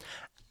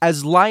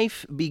As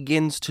life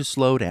begins to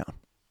slow down,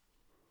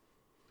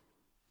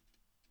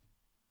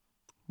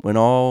 when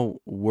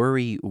all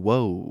worry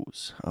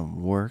woes of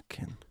work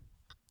and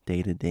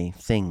day-to-day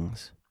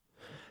things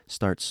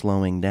start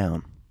slowing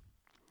down,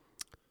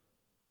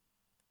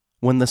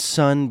 when the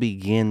sun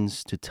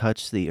begins to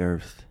touch the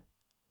earth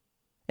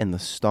and the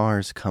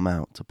stars come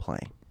out to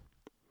play,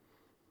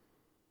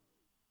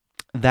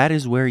 that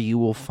is where you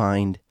will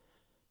find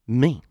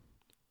me.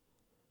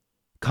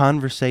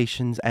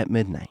 Conversations at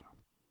Midnight.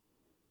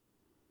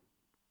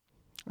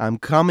 I'm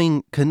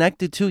coming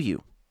connected to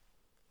you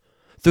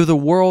through the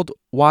World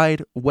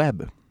Wide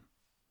Web,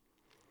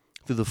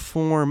 through the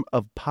form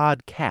of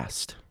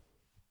podcast.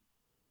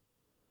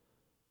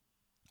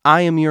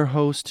 I am your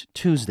host,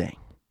 Tuesday,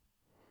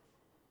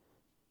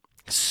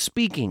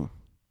 speaking,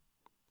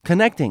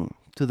 connecting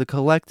to the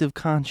collective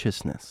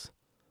consciousness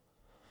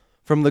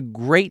from the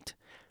great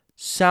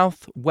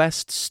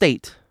southwest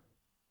state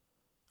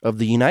of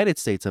the United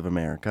States of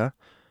America,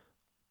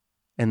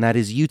 and that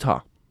is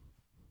Utah.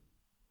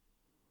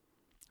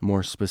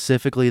 More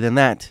specifically than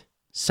that,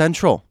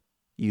 Central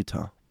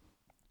Utah.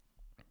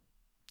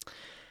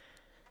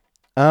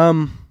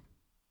 I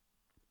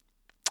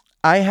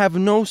have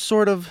no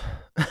sort of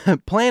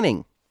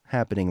planning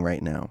happening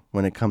right now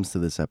when it comes to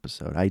this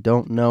episode. I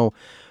don't know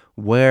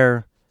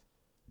where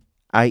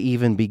I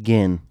even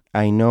begin.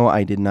 I know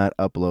I did not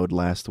upload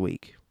last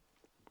week.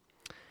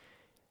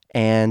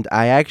 And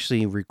I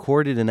actually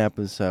recorded an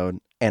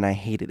episode and I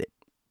hated it.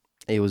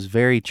 It was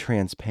very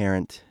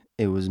transparent.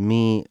 It was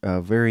me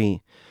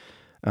very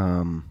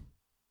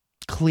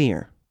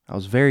clear. I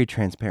was very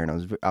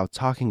transparent. I was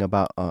talking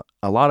about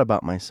a lot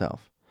about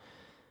myself.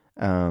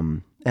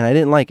 And I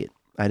didn't like it.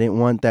 I didn't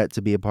want that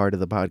to be a part of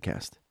the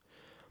podcast.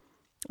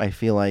 I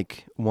feel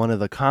like one of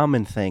the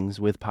common things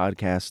with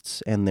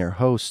podcasts and their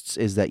hosts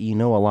is that you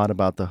know a lot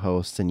about the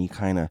hosts and you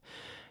kind of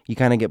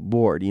get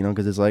bored,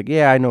 because it's like,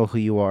 yeah, I know who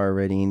you are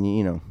already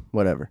and,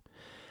 whatever.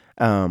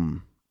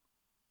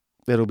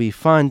 It'll be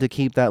fun to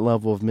keep that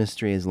level of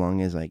mystery as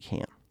long as I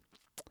can.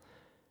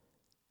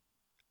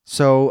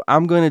 So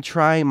I'm going to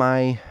try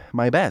my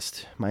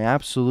best, my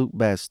absolute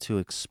best to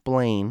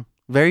explain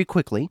very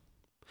quickly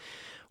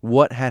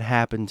what had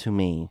happened to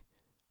me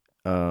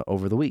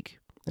over the week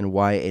and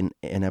why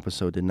an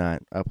episode did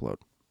not upload.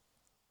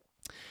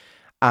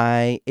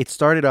 It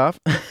started off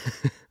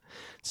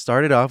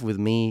with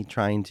me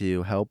trying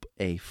to help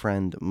a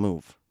friend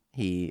move.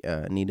 He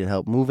needed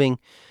help moving.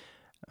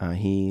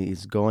 He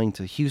is going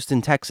to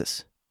Houston,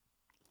 Texas.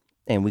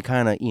 And we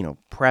kind of,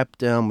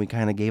 prepped him. We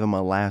kind of gave him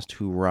a last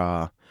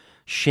hurrah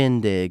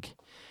shindig.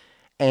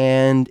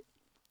 And,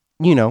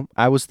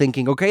 I was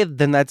thinking, okay,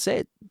 then that's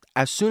it.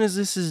 As soon as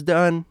this is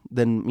done,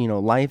 then,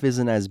 life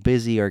isn't as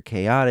busy or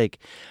chaotic.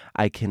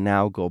 I can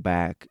now go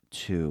back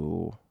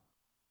to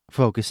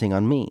focusing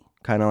on me,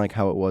 kind of like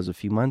how it was a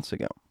few months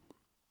ago.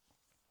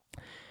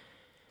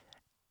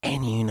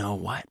 And you know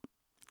what?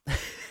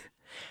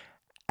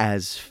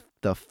 As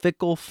the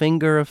fickle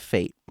finger of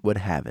fate would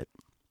have it,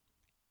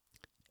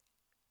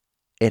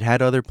 it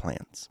had other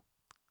plans.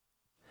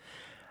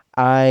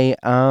 I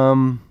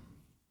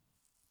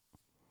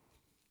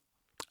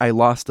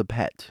lost a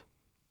pet.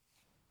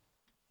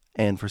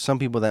 And for some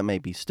people that may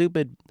be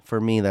stupid. For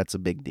me, that's a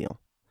big deal.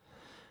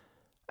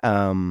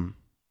 It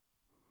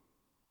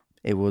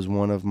was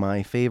one of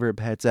my favorite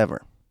pets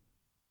ever.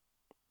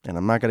 And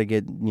I'm not going to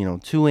get,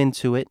 too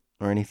into it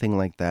or anything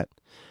like that.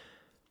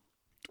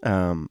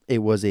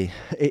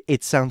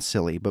 It sounds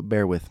silly, but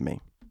bear with me.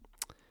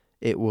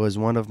 It was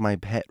one of my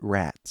pet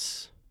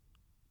rats.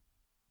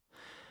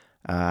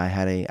 I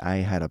had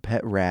a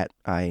pet rat.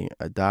 I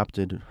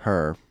adopted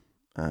her,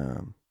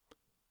 and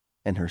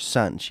her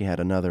son. She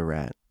had another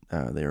rat.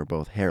 They were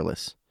both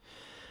hairless,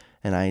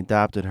 and I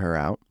adopted her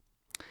out.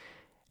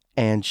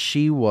 And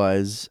she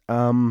was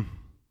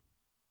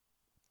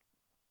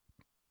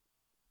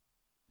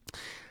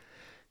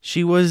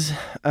she was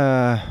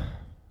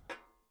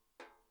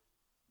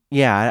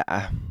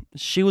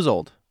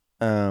old.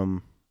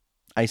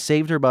 I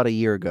saved her about a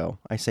year ago.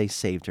 I say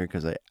saved her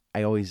because I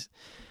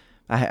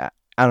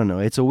don't know.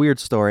 It's a weird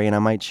story, and I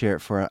might share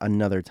it for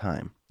another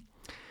time.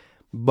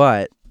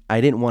 But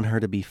I didn't want her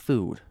to be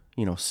food,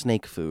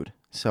 snake food.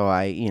 So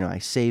I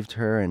saved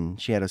her,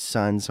 and she had a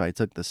son, so I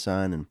took the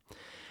son. And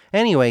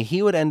anyway,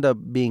 he would end up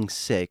being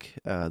sick.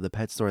 The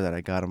pet store that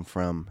I got him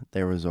from,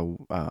 there was a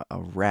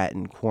rat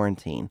in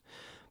quarantine,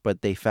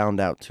 but they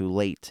found out too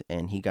late,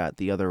 and he got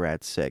the other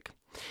rat sick.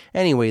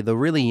 Anyway, the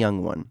really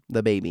young one,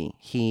 the baby,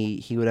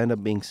 he would end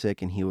up being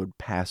sick, and he would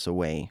pass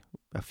away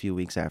a few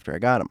weeks after I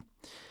got him.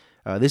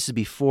 This is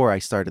before I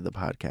started the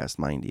podcast,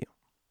 mind you.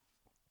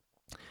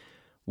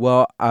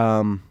 Well,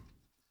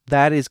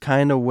 that is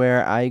kind of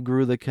where I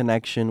grew the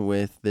connection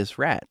with this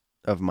rat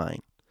of mine.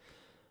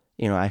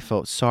 I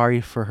felt sorry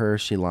for her.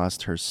 She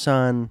lost her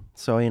son.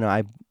 So,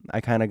 I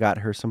kind of got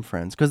her some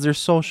friends because they're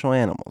social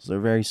animals. They're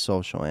very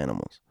social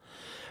animals.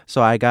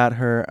 So I got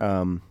her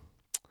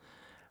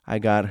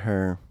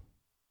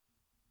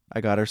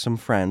some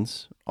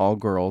friends, all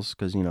girls,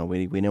 because,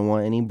 we didn't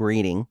want any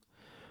breeding.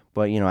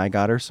 But, I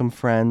got her some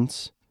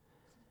friends,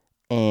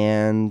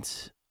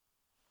 and,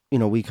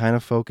 we kind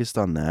of focused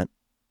on that,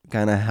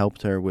 kind of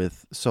helped her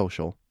with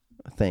social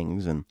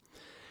things, and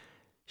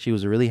she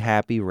was a really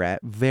happy rat,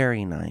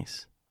 very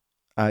nice,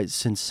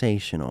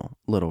 sensational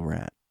little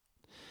rat.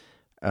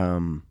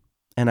 And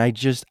I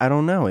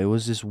don't know, it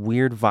was this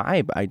weird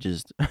vibe.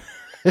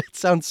 It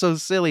sounds so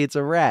silly, it's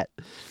a rat.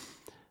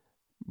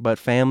 But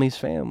family's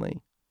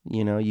family.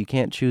 You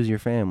can't choose your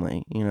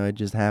family. It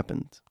just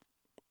happens.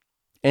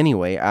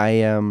 Anyway,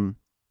 I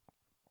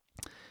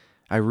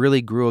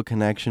really grew a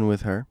connection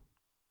with her.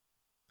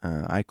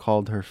 I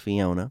called her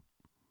Fiona.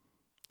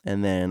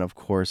 And then, of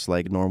course,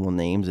 like normal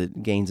names,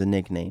 it gains a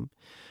nickname,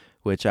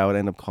 which I would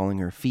end up calling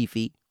her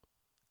Fifi.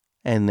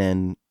 And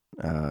then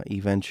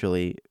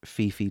eventually,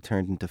 Fifi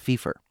turned into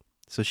Fifer.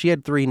 So she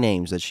had 3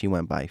 names that she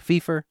went by: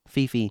 Fifer,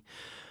 Fifi,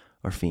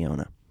 or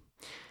Fiona.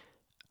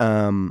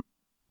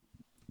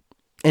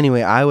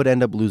 Anyway, I would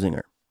end up losing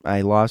her.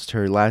 I lost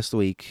her last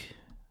week.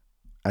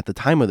 At the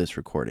time of this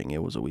recording,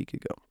 it was a week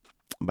ago.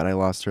 But I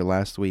lost her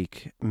last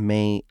week,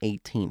 May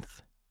 18th,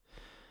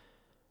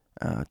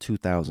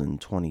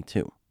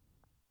 2022.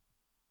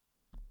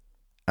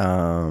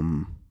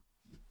 And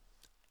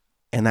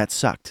that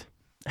sucked.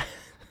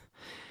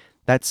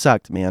 That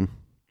sucked, man.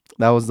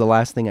 That was the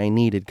last thing I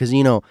needed. Because,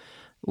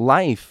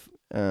 life,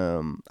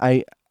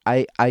 I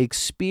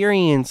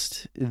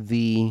experienced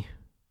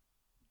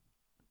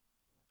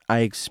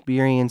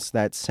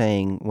that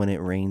saying, when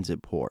it rains,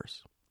 it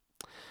pours.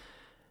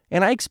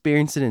 And I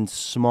experienced it in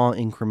small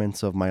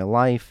increments of my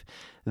life.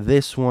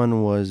 This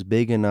one was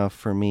big enough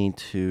for me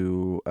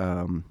to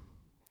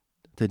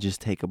just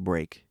take a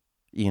break.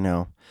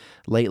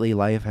 Lately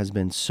life has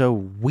been so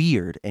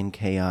weird and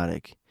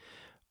chaotic,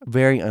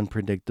 very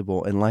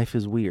unpredictable, and life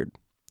is weird.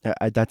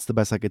 That's the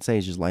best I could say,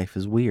 is just life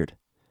is weird.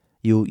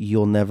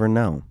 You'll never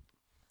know.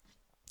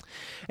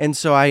 And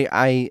so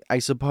I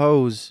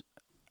suppose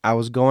I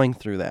was going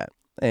through that.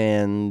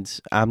 And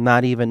I'm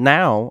at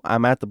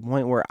the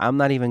point where I'm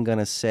not even going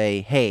to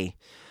say, hey,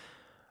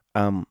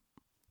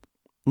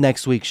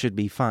 next week should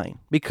be fine.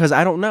 Because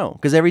I don't know.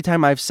 Because every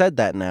time I've said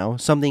that now,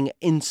 something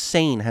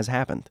insane has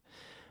happened.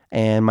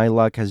 And my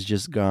luck has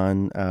just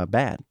gone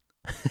bad.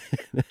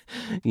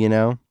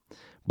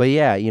 But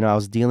yeah, I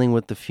was dealing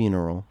with the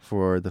funeral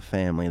for the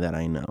family that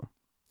I know.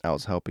 I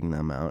was helping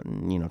them out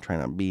and,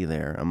 trying to be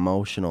there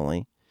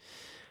emotionally.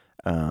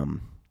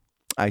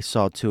 I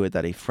saw to it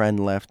that a friend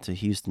left to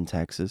Houston,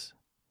 Texas.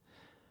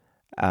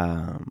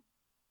 I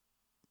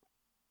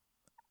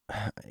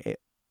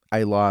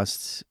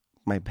lost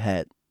my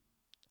pet.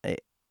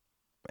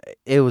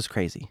 It was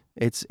crazy.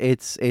 It's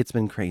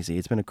been crazy.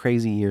 It's been a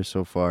crazy year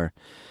so far.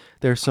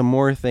 There's some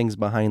more things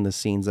behind the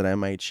scenes that I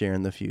might share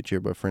in the future,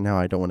 but for now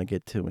I don't want to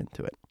get too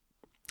into it.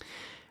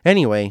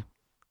 Anyway,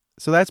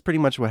 so that's pretty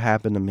much what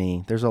happened to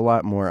me. There's a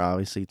lot more,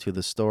 obviously, to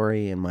the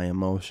story and my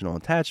emotional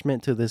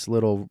attachment to this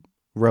little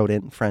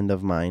rodent friend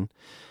of mine.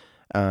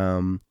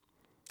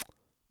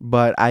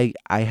 But I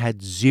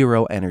had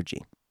zero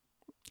energy,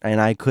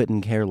 and I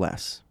couldn't care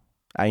less.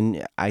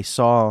 I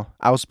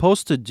was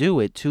supposed to do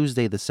it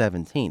Tuesday the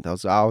 17th.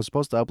 I was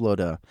supposed to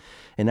upload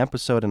an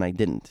episode, and I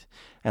didn't.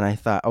 And I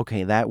thought,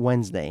 okay, that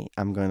Wednesday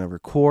I'm going to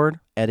record,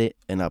 edit,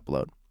 and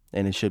upload,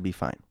 and it should be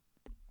fine.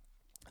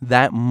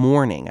 That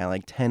morning, at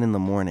like 10 in the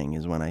morning,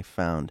 is when I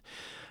found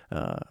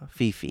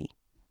Fifi.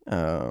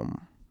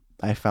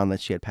 I found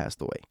that she had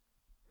passed away.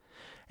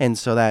 And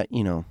so that,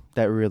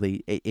 that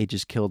really, it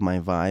just killed my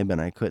vibe, and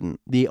I couldn't.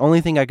 The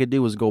only thing I could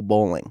do was go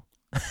bowling.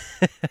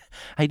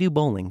 I do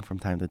bowling from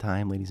time to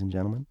time, ladies and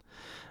gentlemen.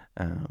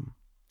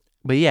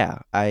 But yeah,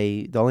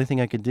 the only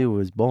thing I could do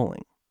was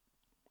bowling.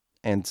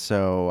 And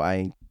so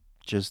I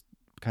just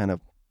kind of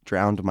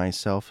drowned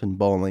myself in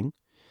bowling.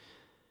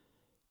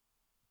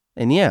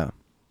 And yeah,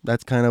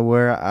 that's kind of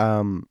where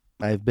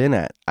I've been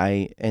at.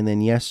 And then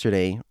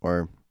yesterday,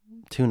 or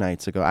 2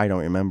 nights ago, I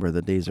don't remember,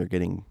 the days are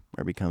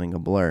becoming a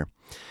blur.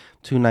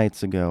 2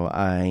 nights ago,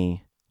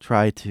 I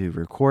tried to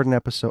record an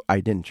episode.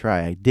 I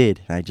did.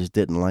 I just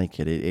didn't like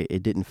it.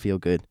 It didn't feel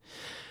good.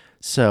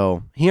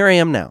 So here I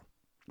am now.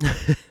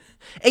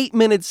 8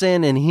 minutes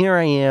in, and here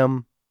I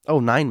am. Oh,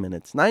 9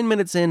 minutes. 9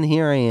 minutes in,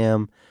 here I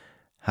am.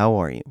 How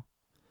are you?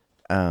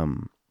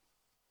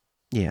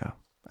 Yeah,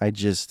 I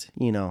just,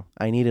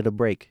 I needed a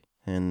break.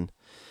 And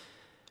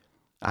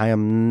I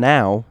am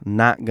now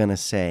not going to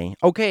say,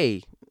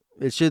 okay,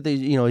 it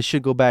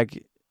should go back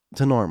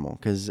to normal,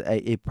 because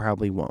it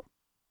probably won't.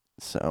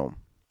 So,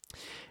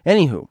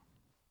 anywho,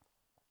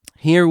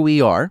 here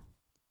we are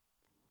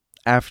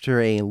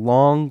after a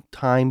long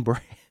time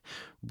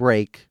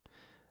break,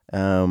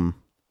 and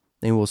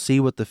we'll see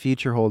what the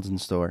future holds in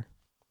store.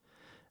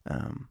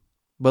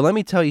 But let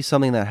me tell you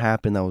something that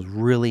happened that was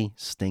really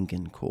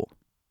stinking cool.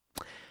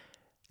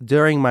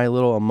 During my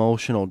little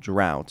emotional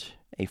drought,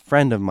 a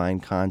friend of mine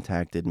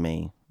contacted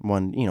me,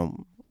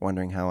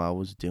 wondering how I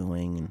was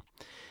doing,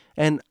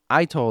 and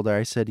I told her,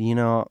 I said,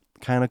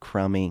 kind of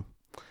crummy.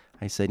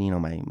 I said,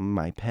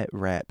 my pet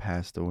rat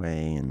passed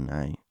away,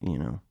 and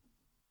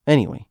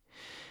anyway,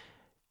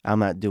 I'm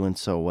not doing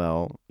so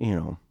well,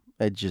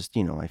 It just,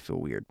 I feel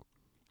weird.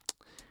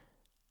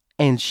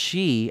 And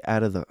she,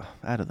 out of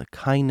the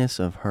kindness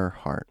of her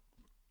heart,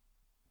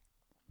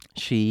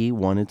 she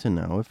wanted to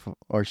know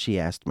she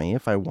asked me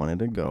if I wanted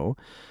to go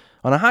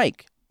on a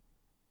hike.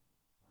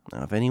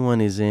 Now, if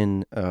anyone is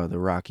in the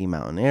Rocky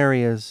Mountain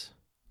areas,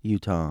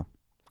 Utah,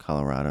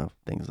 Colorado,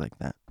 things like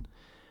that,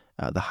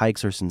 the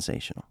hikes are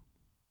sensational.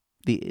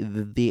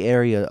 The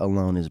area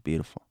alone is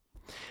beautiful.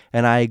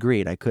 And I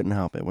agreed. I couldn't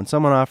help it. When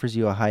someone offers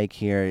you a hike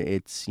here,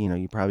 it's,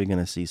 you're probably going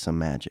to see some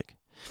magic.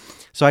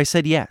 So I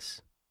said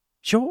yes.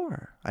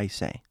 Sure, I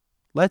say.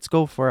 Let's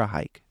go for a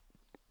hike.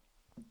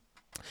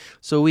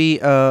 So we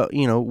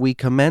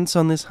commence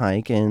on this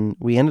hike, and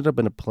we ended up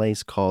in a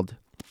place called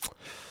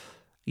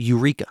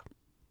Eureka.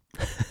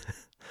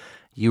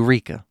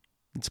 Eureka.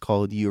 It's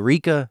called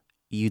Eureka,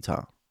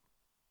 Utah.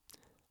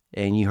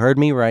 And you heard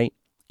me right,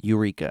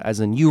 Eureka, as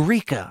in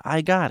Eureka,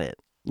 I got it,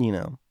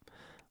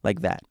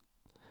 like that.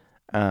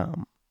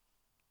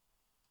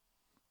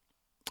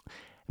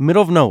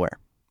 Middle of nowhere.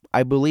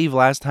 I believe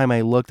last time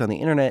I looked on the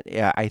internet,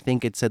 I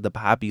think it said the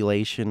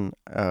population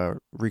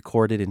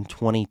recorded in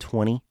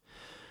 2020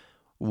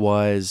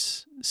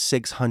 was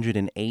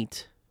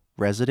 608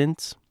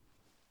 residents.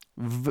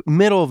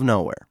 Middle of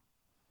nowhere.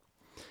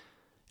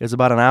 It was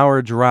about an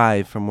hour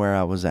drive from where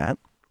I was at.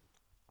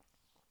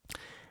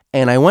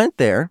 And I went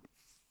there,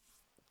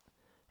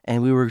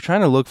 and we were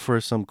trying to look for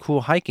some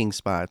cool hiking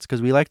spots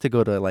because we like to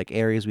go to like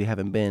areas we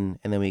haven't been,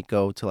 and then we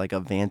go to like a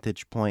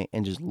vantage point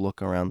and just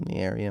look around the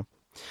area.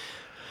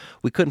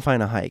 We couldn't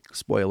find a hike.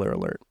 Spoiler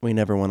alert. We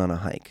never went on a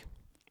hike.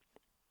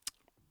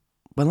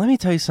 But let me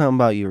tell you something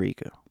about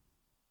Eureka.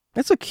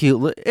 It's a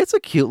cute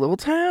little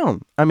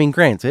town. I mean,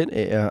 granted,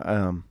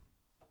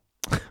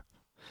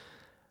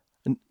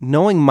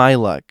 knowing my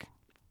luck,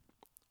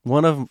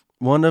 one of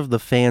the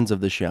fans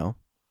of the show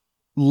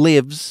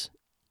lives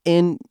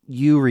in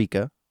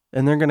Eureka,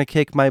 and they're gonna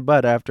kick my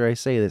butt after I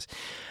say this.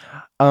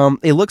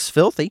 It looks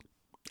filthy.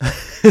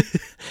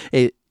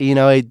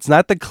 It's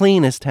not the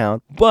cleanest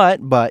town, but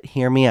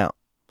hear me out.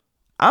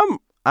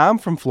 I'm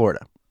from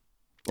Florida,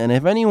 and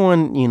if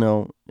anyone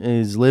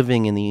is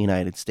living in the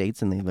United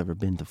States and they've ever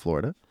been to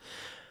Florida,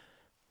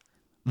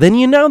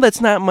 then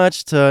that's not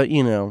much to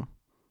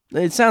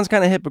It sounds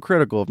kind of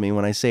hypocritical of me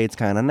when I say it's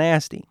kind of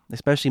nasty,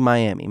 especially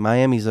Miami.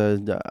 Miami's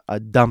a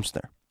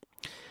dumpster,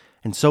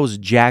 and so is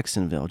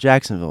Jacksonville.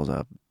 Jacksonville's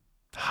a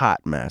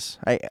hot mess.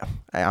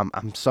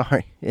 I'm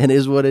sorry. It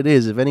is what it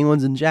is. If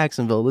anyone's in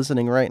Jacksonville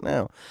listening right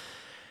now,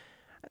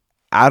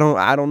 I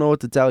don't know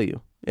what to tell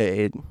you.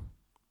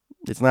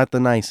 It's not the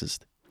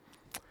nicest.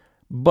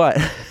 But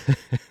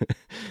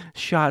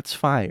shots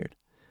fired.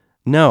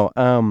 No,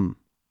 it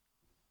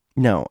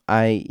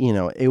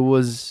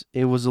was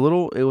a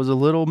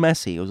little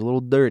messy. It was a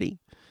little dirty.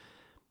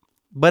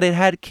 But it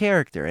had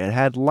character. It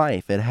had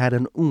life. It had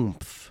an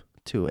oomph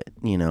to it,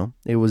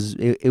 It was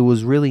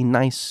really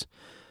nice.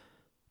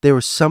 There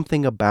was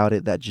something about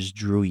it that just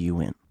drew you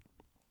in.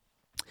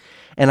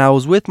 And I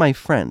was with my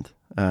friend.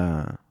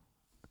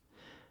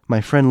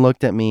 My friend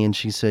looked at me and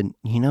she said,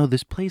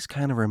 this place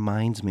kind of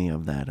reminds me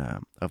of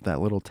that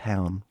little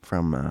town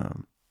from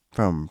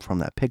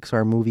that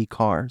Pixar movie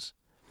Cars.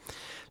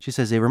 She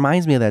says, it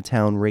reminds me of that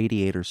town,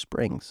 Radiator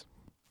Springs.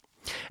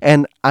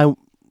 And I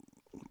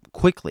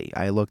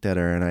looked at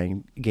her and I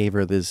gave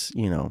her this,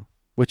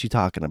 what you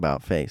talking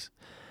about face.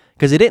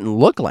 Because it didn't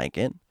look like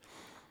it.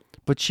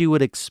 But she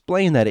would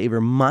explain that it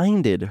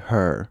reminded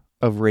her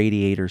of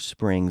Radiator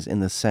Springs in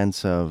the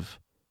sense of,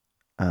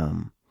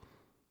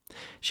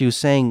 she was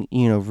saying,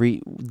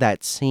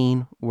 that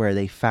scene where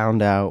they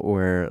found out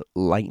where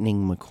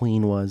Lightning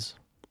McQueen was.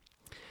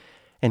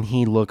 And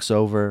he looks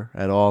over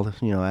at all,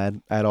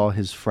 at all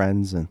his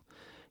friends, and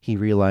he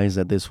realized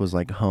that this was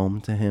like home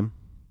to him.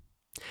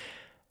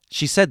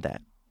 She said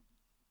that.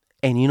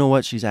 And you know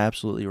what? She's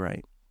absolutely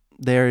right.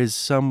 There is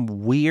some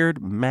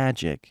weird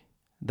magic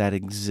that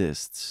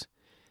exists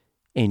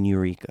in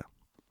Eureka.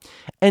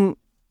 And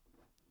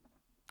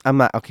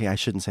I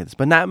shouldn't say this,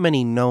 but not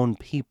many known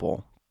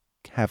people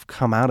have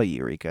come out of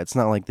Eureka. It's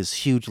not like this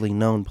hugely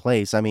known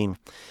place. I mean,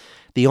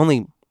 the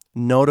only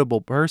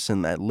notable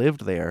person that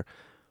lived there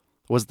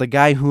was the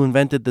guy who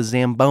invented the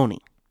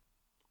Zamboni.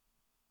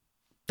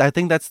 I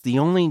think that's the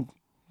only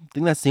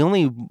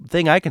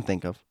thing I can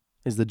think of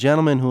is the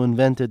gentleman who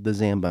invented the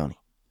Zamboni.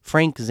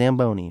 Frank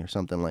Zamboni or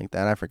something like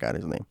that. I forgot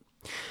his name.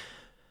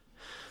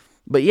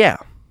 But yeah,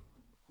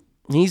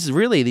 he's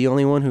really the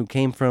only one who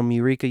came from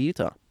Eureka,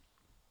 Utah.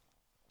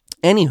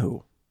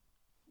 Anywho,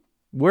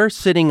 we're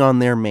sitting on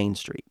their main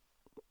street.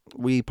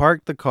 We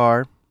parked the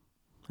car,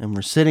 and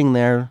we're sitting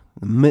there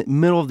in the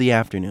middle of the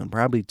afternoon,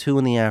 probably 2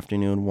 in the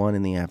afternoon, 1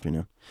 in the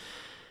afternoon.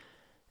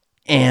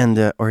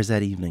 And, or is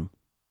that evening?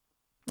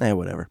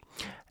 Whatever.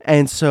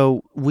 And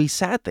so we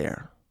sat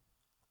there,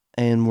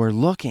 and we're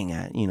looking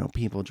at,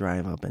 people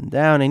drive up and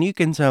down, and you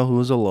can tell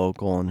who's a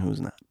local and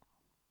who's not.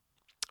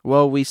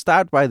 Well, we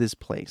stopped by this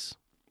place.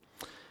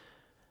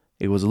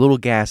 It was a little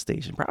gas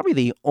station, probably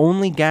the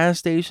only gas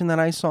station that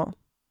I saw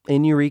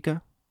in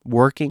Eureka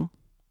working.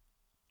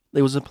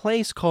 It was a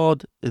place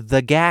called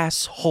The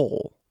Gas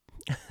Hole.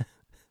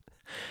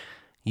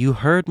 You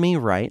heard me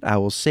right. I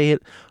will say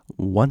it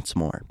once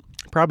more,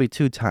 probably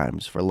 2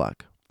 times for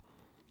luck.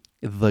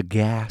 The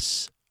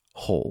gas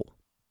hole.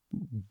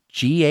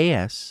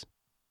 GASHOLE.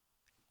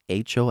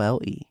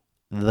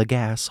 The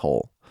gas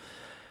hole.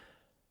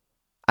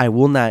 I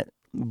will not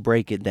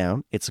break it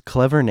down. It's a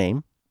clever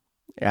name.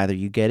 Either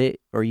you get it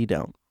or you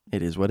don't.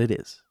 It is what it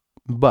is.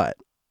 But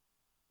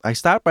I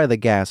stopped by the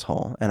gas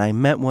hole and I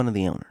met one of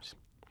the owners.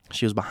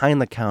 She was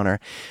behind the counter.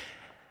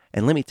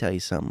 And let me tell you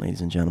something,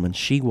 ladies and gentlemen.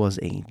 She was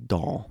a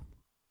doll.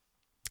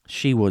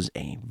 She was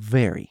a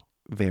very,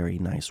 very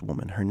nice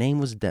woman. Her name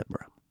was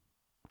Deborah.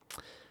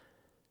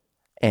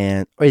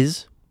 I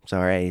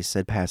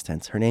said past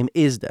tense. Her name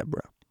is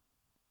Deborah.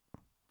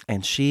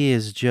 And she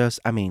is just,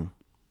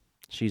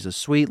 she's a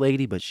sweet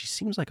lady, but she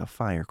seems like a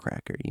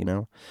firecracker,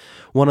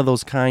 One of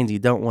those kinds you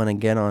don't want to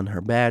get on her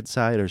bad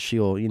side, or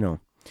she'll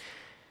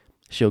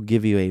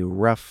give you a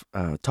rough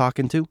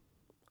talking to,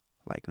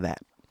 like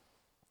that.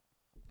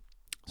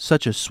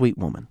 Such a sweet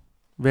woman.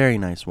 Very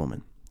nice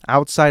woman.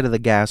 Outside of the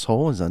gas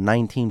hole is a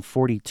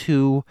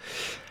 1942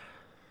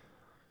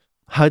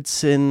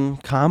 Hudson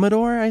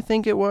Commodore, I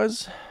think it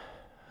was.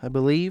 I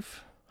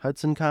believe.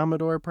 Hudson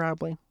Commodore,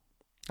 probably.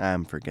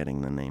 I'm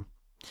forgetting the name.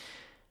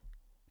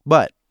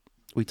 But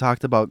we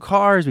talked about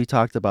cars. We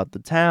talked about the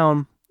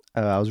town.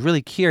 I was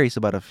really curious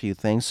about a few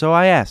things, so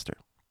I asked her.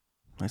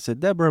 I said,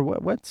 Deborah,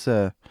 what's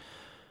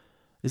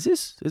is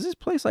this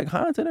place like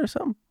haunted or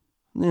something?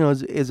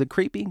 Is it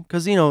creepy?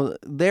 Because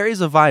there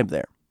is a vibe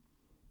there.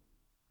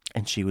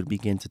 And she would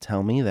begin to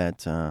tell me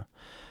that,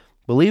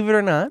 believe it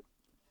or not,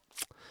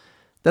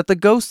 that the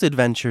Ghost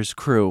Adventures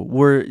crew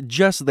were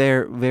just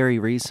there very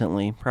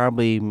recently,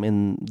 probably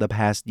in the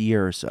past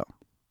year or so.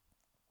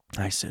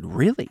 I said,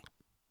 really?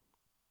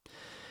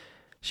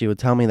 She would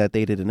tell me that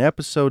they did an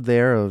episode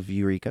there of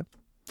Eureka,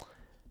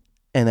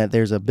 and that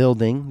there's a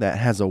building that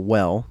has a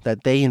well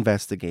that they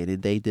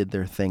investigated. They did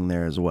their thing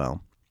there as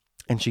well.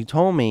 And she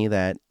told me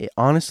that,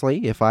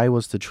 honestly, if I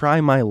was to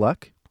try my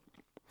luck,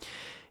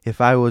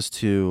 if I was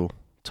to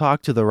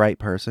talk to the right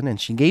person,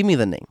 and she gave me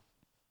the name.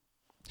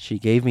 She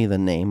gave me the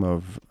name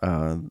of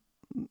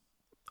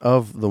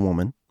the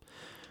woman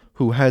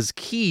who has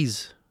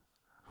keys,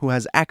 who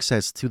has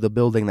access to the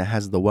building that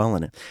has the well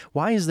in it.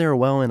 Why is there a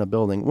well in a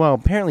building? Well,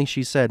 apparently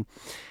she said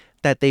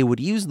that they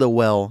would use the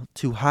well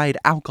to hide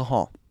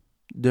alcohol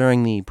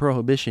during the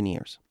Prohibition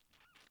years.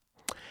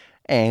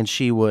 And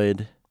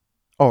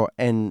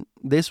and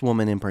this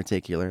woman in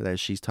particular that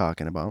she's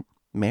talking about,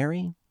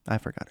 Mary? I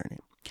forgot her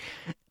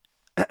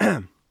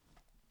name.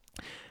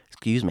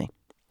 Excuse me.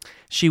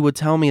 She would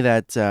tell me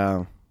that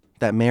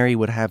that Mary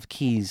would have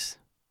keys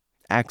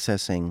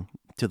accessing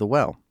to the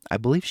well. I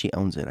believe she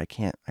owns it. I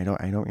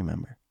don't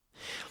remember.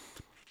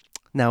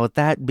 Now, with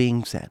that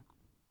being said,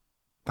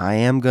 I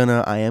am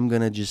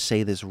gonna just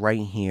say this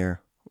right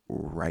here,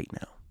 right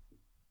now.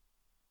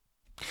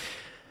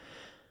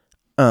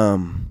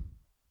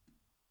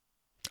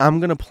 I'm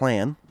gonna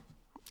plan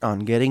on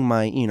getting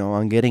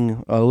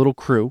getting a little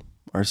crew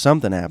or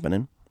something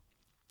happening.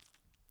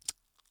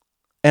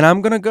 And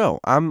I'm going to go.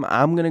 I'm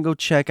going to go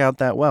check out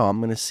that well. I'm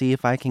going to see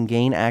if I can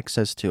gain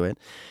access to it.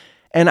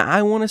 And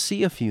I want to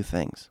see a few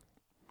things.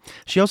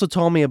 She also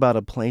told me about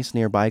a place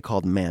nearby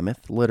called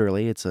Mammoth.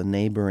 Literally, it's a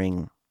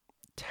neighboring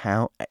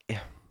town.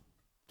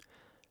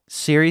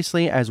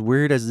 Seriously, as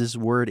weird as this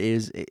word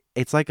is,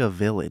 it's like a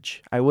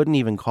village. I wouldn't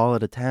even call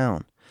it a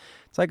town.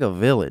 It's like a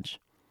village.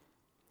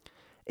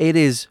 It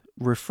is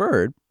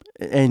referred,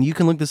 and you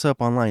can look this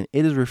up online,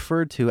 it is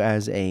referred to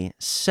as a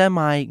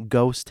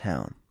semi-ghost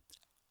town.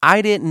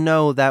 I didn't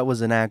know that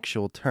was an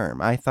actual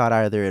term. I thought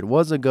either it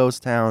was a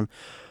ghost town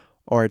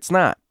or it's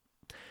not.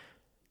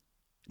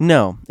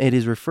 No, it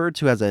is referred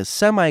to as a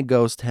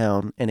semi-ghost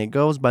town, and it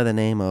goes by the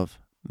name of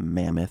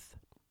Mammoth.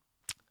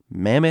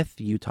 Mammoth,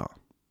 Utah.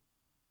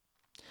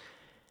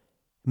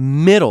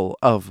 Middle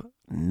of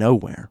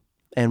nowhere.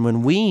 And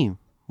when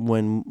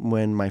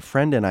my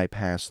friend and I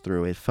passed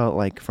through, it felt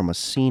like from a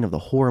scene of the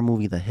horror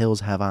movie The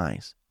Hills Have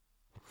Eyes.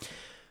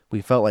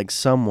 We felt like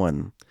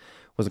someone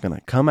was going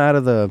to come out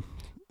of the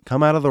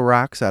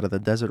rocks, out of the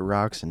desert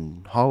rocks,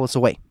 and haul us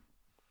away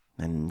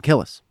and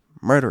kill us,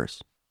 murder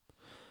us,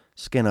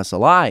 skin us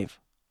alive.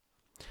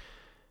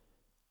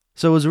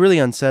 So it was a really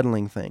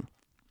unsettling thing.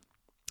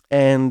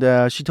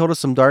 And she told us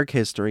some dark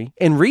history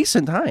in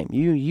recent time.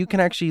 You can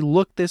actually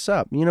look this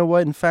up. You know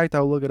what? In fact,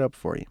 I'll look it up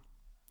for you.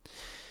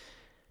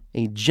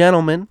 A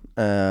gentleman,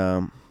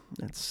 let's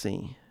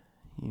see,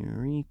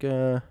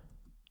 Eureka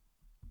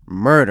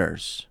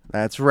murders.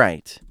 That's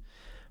right.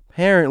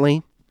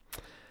 Apparently,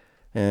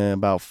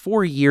 about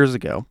 4 years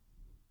ago,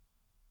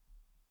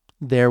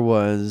 there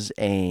was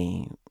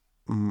the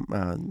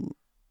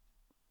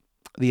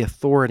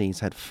authorities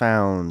had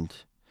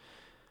found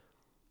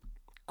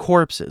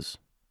corpses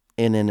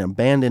in an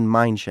abandoned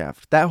mine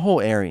shaft. That whole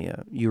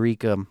area,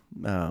 Eureka,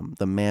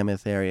 the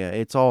Mammoth area,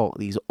 it's all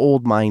these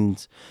old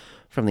mines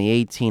from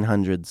the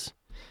 1800s,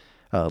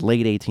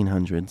 late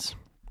 1800s.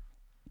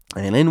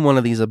 And in one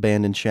of these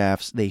abandoned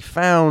shafts, they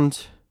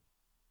found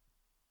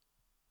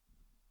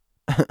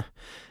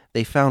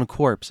they found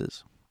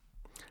corpses.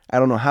 I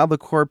don't know how the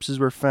corpses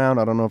were found.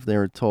 I don't know if they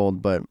were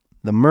told, but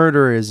the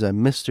murderer is a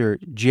Mr.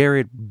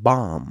 Jared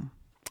Baum.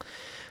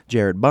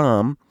 Jared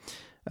Baum.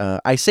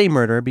 I say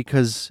murderer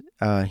because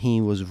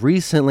he was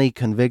recently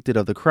convicted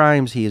of the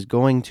crimes. He is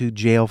going to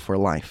jail for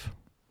life.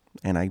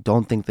 And I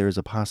don't think there's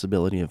a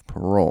possibility of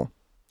parole.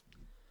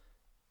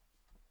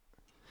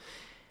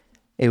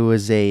 It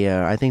was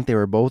I think they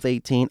were both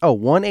 18. Oh,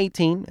 one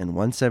 18 and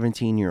one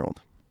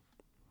 17-year-old.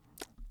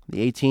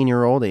 The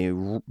 18-year-old,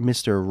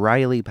 Mr.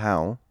 Riley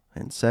Powell,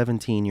 and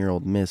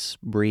 17-year-old Miss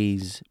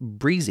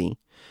Breezy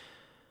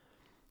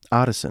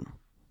Otteson.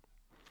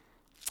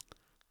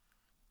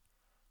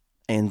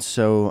 And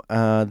so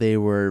they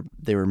were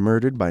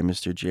murdered by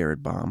Mr.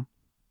 Jared Baum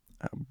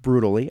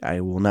brutally.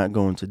 I will not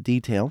go into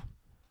detail,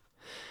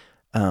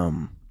 at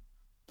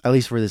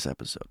least for this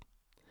episode.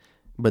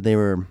 But they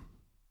were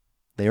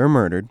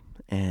murdered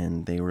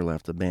and they were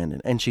left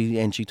abandoned. And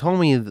she told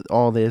me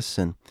all this,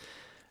 and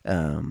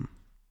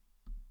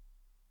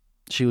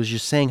she was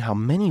just saying how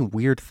many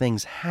weird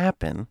things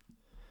happen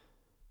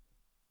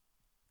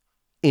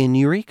in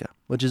Eureka,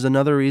 which is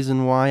another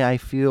reason why I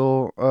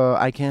feel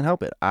I can't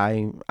help it.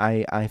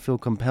 I feel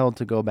compelled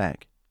to go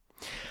back.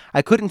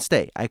 I couldn't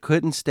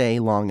stay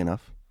long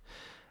enough.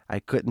 I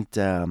couldn't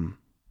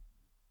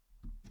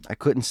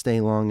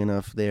stay long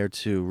enough there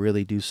to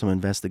really do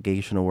some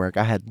investigational work.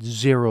 I had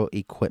zero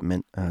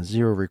equipment,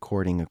 zero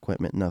recording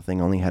equipment, nothing.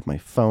 Only had my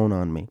phone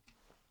on me,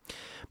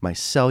 my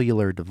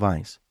cellular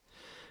device.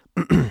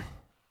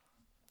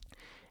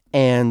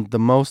 And the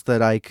most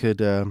that I could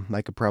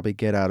probably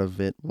get out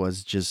of it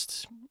was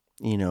just,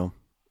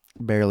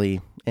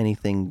 barely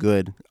anything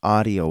good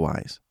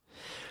audio-wise.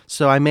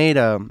 So I made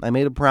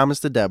a promise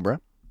to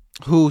Deborah,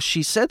 who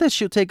she said that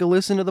she'll take a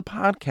listen to the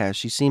podcast.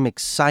 She seemed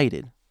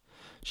excited.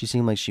 She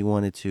seemed like she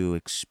wanted to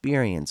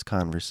experience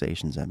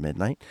Conversations at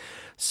Midnight.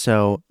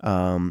 So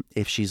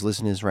if she's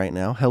listening to this right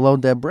now, hello,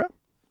 Deborah.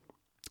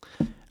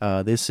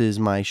 This is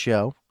my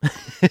show.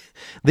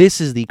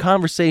 This is the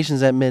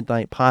Conversations at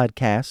Midnight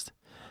podcast,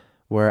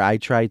 where I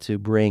try to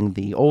bring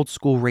the old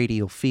school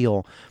radio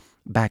feel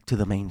back to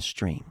the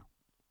mainstream.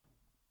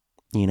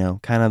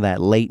 Kind of that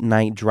late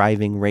night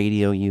driving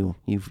radio you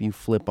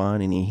flip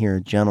on and you hear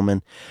a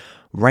gentleman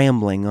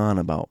rambling on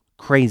about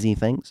crazy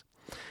things,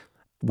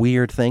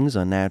 weird things,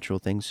 unnatural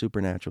things,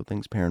 supernatural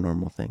things,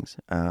 paranormal things.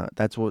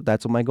 That's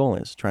what my goal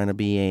is, trying to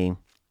be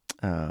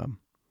an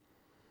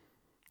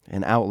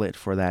outlet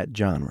for that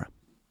genre.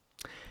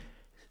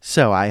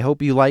 So I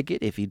hope you like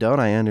it. If you don't,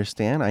 I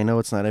understand. I know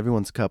it's not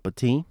everyone's cup of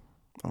tea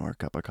or a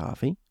cup of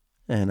coffee,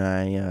 and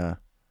I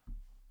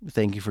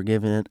thank you for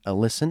giving it a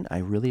listen. I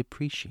really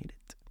appreciate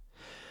it.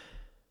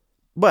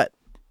 But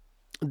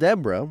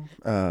Deborah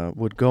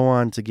would go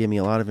on to give me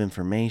a lot of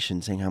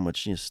information, saying how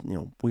much just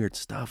weird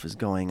stuff is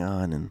going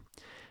on,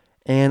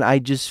 and I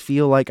just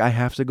feel like I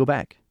have to go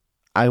back.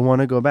 I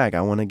want to go back.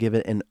 I want to give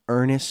it an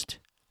earnest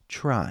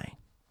try.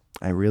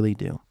 I really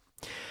do.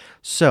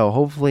 So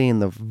hopefully in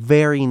the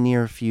very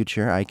near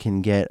future, I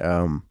can get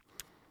a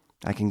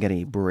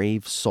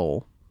brave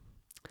soul.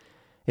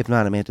 If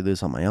not, I may have to do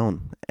this on my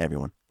own,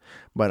 everyone.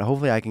 But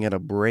hopefully I can get a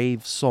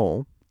brave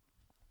soul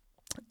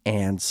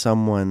and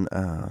someone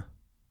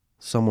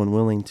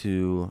willing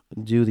to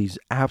do these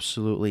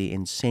absolutely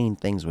insane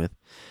things with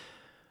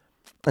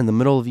in the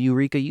middle of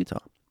Eureka,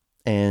 Utah.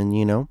 And,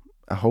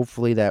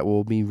 hopefully that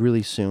will be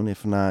really soon.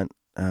 If not,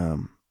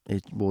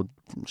 it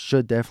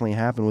should definitely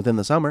happen within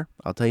the summer.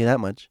 I'll tell you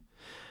that much.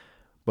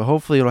 But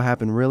hopefully it'll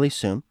happen really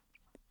soon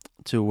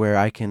to where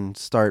I can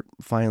start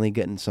finally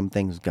getting some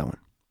things going.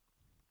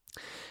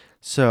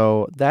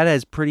 So that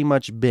has pretty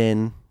much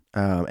been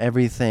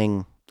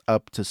everything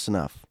up to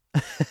snuff,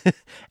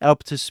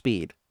 up to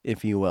speed,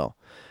 if you will.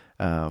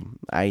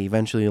 I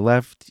eventually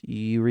left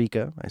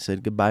Eureka. I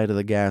said goodbye to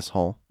the gas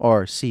hole,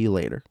 or see you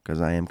later,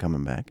 because I am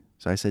coming back.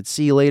 So I said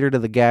see you later to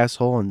the gas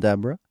hole and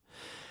Deborah.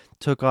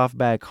 Took off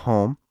back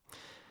home,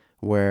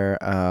 where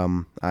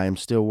I am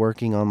still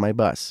working on my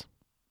bus.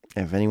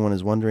 If anyone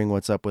is wondering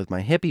what's up with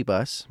my hippie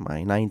bus,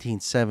 my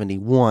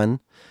 1971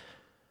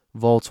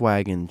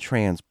 Volkswagen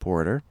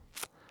Transporter,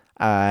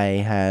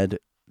 I had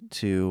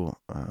to,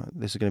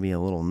 this is going to be a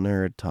little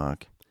nerd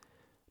talk,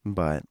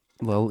 but,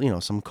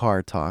 some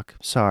car talk,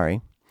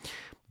 sorry.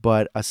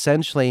 But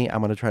essentially,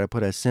 I'm going to try to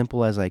put it as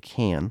simple as I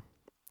can.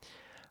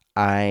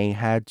 I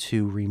had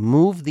to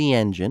remove the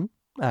engine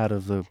out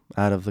of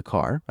the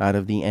car, out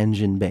of the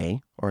engine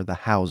bay, or the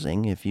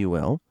housing, if you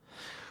will.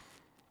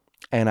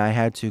 And I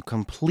had to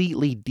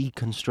completely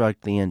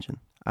deconstruct the engine.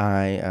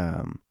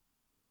 I'm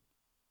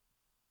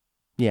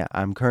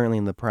currently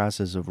in the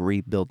process of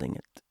rebuilding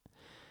it.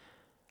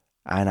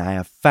 And I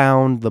have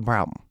found the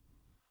problem.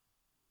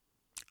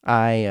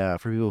 For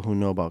people who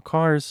know about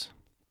cars,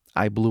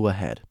 I blew a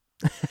head.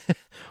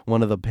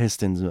 One of the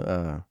pistons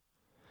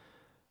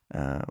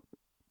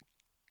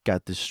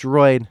got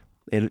destroyed.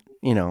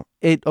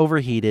 It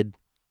overheated,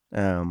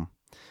 and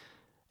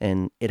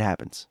it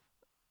happens.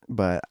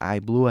 But I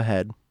blew a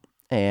head,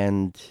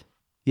 and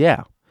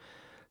yeah.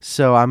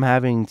 So I'm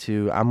going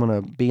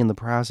to be in the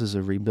process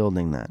of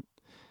rebuilding that.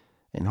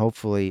 and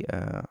hopefully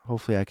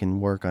I can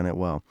work on it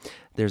well.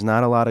 There's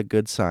not a lot of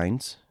good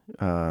signs.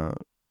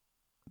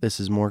 This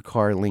is more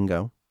car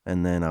lingo,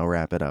 and then I'll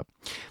wrap it up.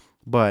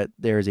 But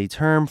there's a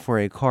term for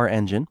a car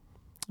engine.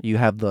 You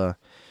have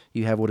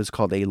what is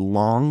called a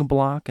long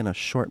block and a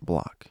short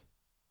block.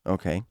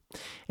 Okay.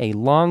 A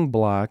long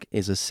block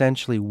is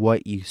essentially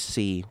what you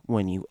see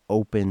when you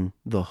open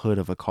the hood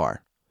of a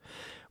car.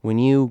 When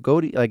you go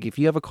to, like, if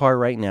you have a car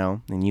right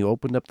now and you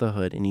opened up the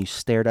hood and you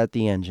stared at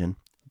the engine,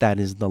 that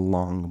is the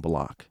long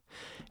block.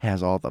 It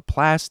has all the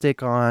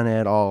plastic on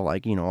it, all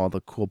all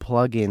the cool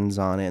plugins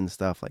on it and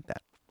stuff like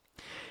that.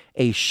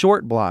 A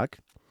short block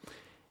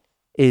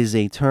is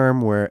a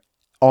term where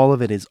all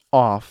of it is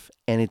off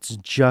and it's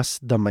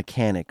just the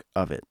mechanic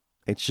of it.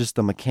 It's just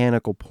the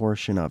mechanical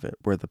portion of it,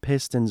 where the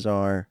pistons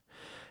are,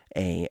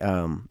 a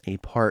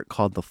part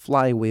called the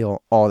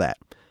flywheel, all that.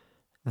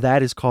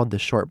 That is called the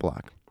short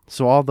block.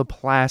 So all the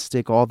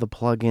plastic, all the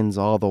plugins,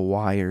 all the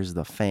wires,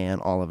 the fan,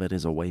 all of it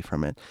is away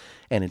from it.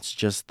 And it's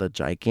just the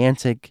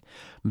gigantic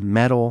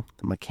metal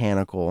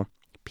mechanical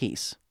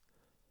piece.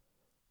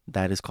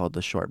 That is called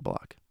the short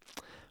block.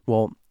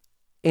 Well,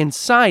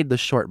 inside the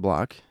short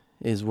block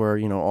is where,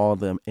 all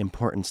the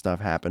important stuff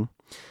happen.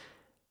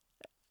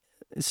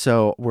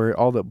 So where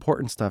all the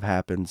important stuff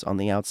happens, on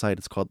the outside,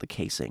 it's called the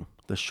casing,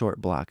 the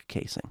short block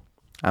casing.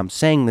 I'm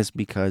saying this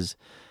because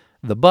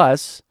the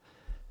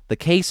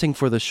casing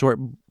for the short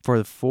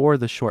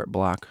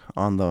block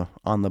on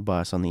the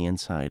bus on the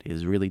inside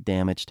is really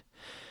damaged,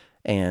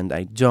 and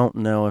I don't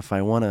know if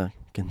I want to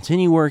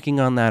continue working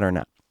on that or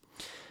not.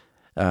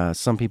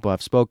 Some people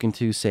I've spoken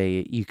to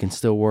say you can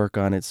still work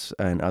on it,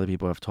 and other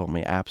people have told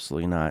me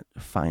absolutely not,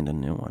 find a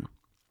new one.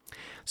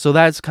 So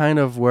that's kind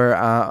of where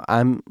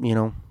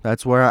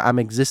that's where I'm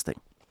existing.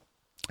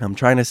 I'm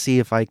trying to see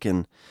if I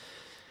can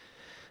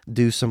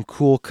do some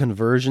cool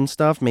conversion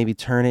stuff, maybe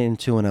turn it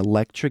into an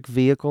electric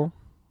vehicle.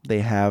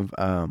 They have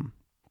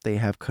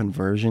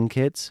conversion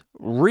kits,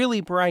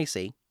 really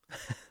pricey,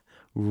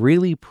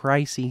 really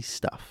pricey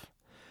stuff,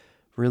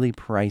 really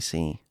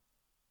pricey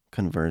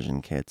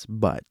conversion kits,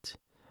 but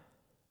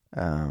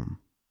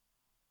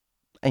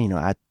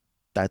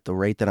at the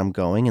rate that I'm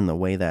going and the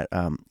way that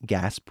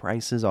gas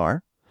prices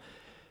are,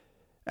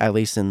 at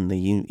least in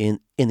the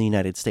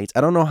United States.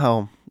 I don't know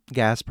how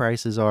gas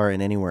prices are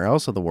in anywhere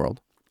else of the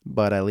world,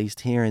 but at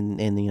least here in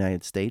the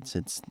United States,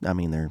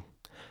 they're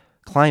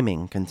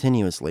climbing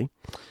continuously.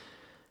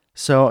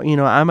 So,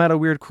 I'm at a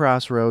weird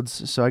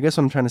crossroads. So I guess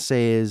what I'm trying to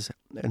say is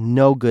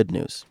no good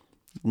news.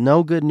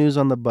 No good news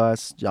on the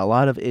bus, a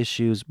lot of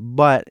issues,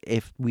 but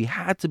if we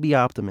had to be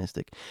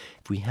optimistic,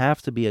 if we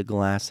have to be a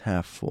glass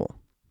half full,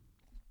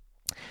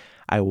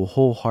 I will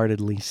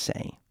wholeheartedly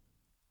say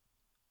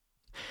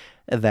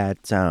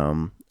that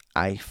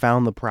I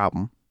found the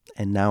problem,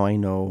 and now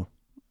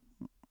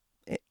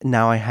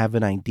I have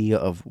an idea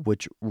of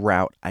which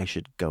route I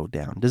should go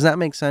down. Does that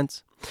make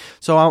sense?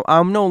 So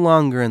I'm no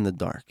longer in the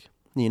dark.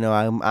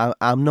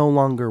 I'm no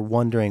longer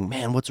wondering,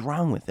 man, what's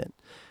wrong with it?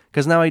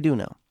 Because now I do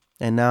know.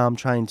 And now I'm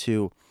trying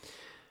to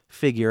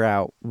figure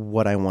out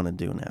what I want to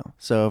do now.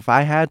 So if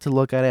I had to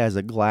look at it as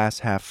a glass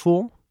half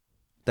full,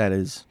 that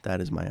is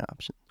my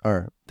option.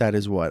 Or that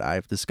is what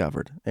I've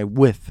discovered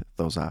with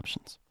those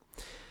options.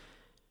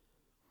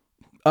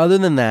 Other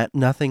than that,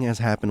 nothing has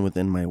happened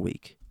within my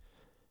week.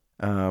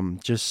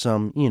 Just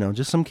some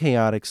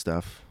chaotic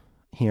stuff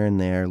here and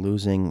there,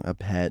 losing a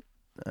pet,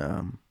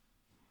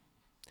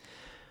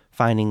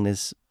 finding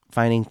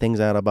things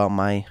out about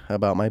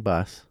my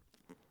bus.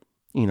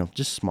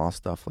 Just small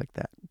stuff like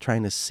that.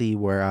 Trying to see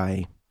where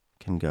I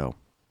can go.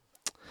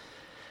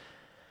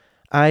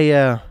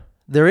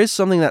 There is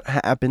something that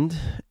happened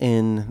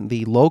in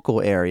the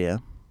local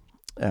area.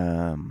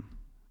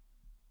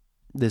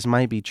 This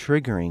might be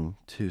triggering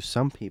to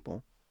some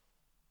people.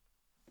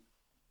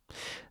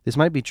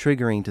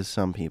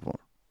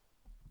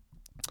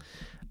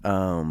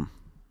 And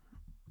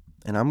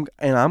I'm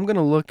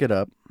gonna look it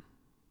up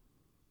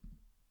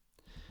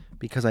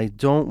because I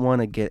don't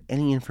want to get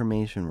any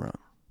information wrong.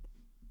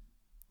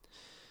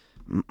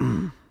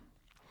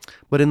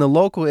 But in the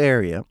local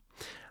area,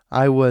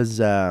 I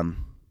was in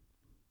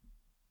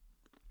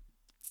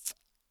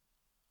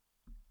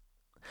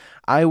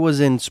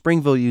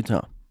Springville,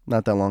 Utah,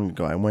 not that long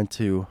ago. I went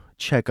to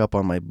check up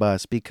on my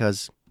bus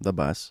because the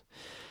bus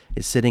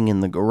is sitting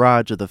in the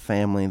garage of the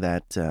family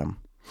that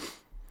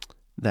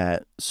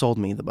sold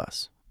me the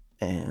bus.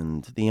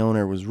 And the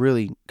owner was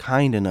really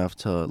kind enough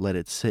to let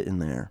it sit in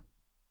there.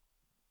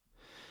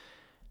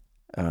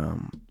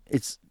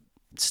 It's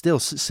still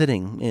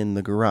sitting in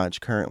the garage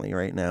currently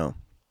right now.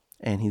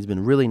 And he's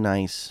been really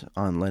nice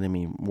on letting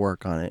me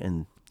work on it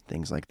and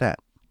things like that.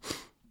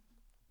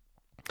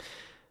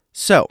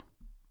 So,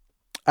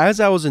 as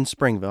I was in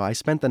Springville, I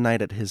spent the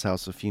night at his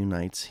house a few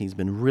nights. He's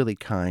been really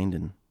kind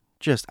and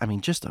just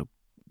a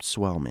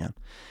swell man.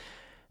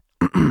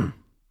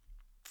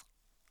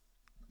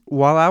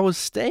 While I was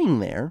staying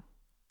there,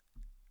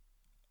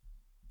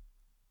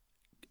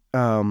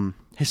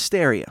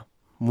 hysteria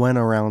went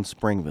around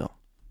Springville.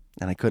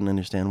 And I couldn't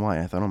understand why.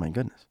 I thought, oh my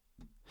goodness.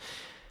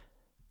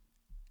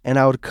 And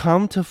I would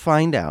come to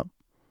find out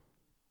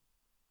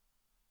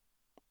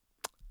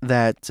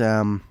that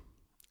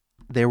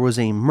there was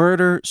a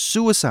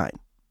murder-suicide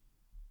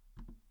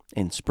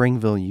in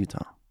Springville,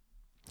 Utah.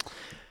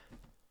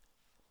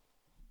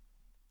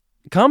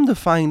 Come to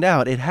find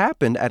out, it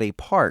happened at a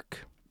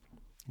park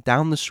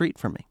down the street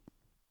from me.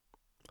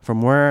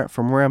 From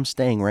where I'm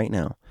staying right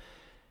now.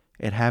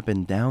 It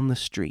happened down the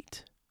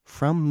street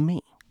from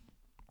me.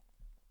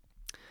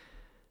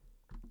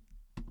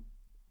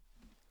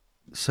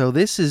 So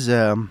this is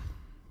a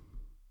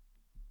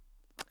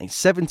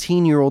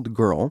 17-year-old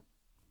girl,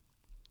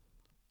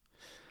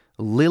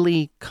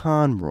 Lily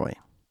Conroy.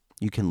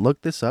 You can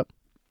look this up.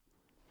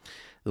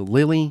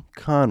 Lily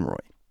Conroy.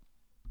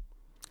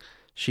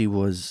 She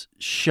was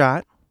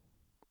shot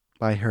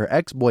by her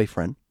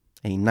ex-boyfriend,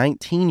 a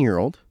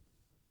 19-year-old.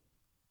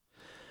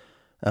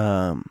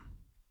 I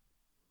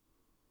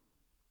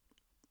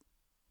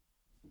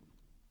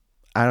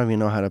don't even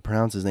know how to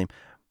pronounce his name.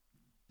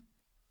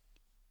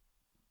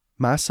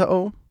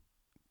 Masao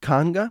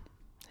Kanga.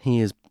 He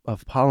is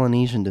of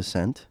Polynesian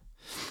descent.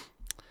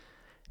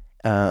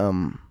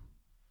 And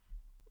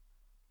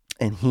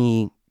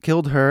he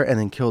killed her and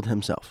then killed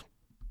himself.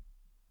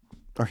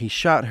 Or he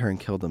shot her and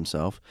killed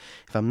himself.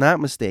 If I'm not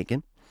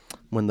mistaken,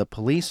 when the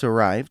police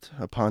arrived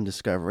upon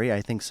discovery,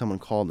 I think someone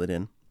called it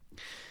in,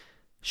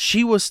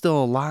 she was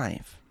still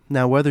alive.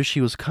 Now, whether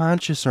she was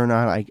conscious or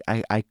not,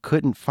 I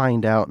couldn't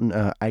find out.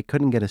 I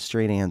couldn't get a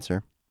straight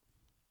answer.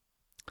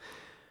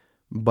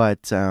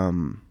 But,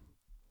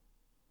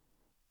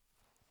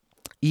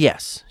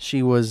 yes,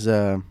 she was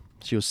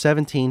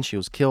 17. She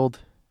was killed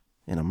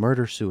in a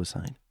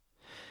murder-suicide.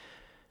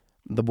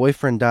 The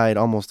boyfriend died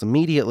almost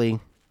immediately.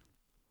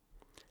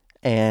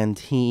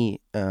 And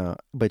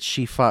but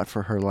she fought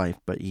for her life,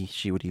 but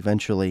she would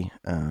eventually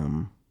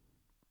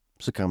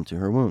succumb to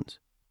her wounds.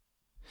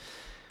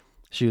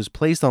 She was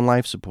placed on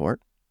life support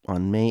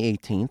on May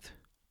 18th,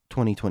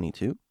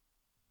 2022.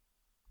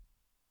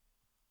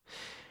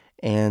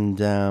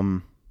 And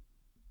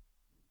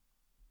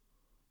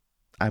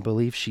I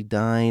believe she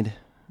died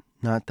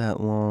not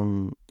that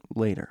long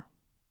later.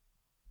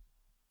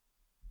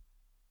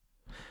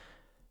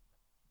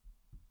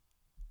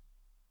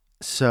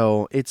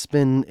 So it's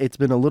been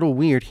a little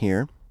weird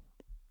here.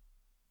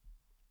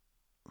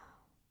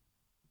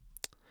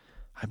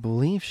 I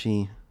believe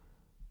she...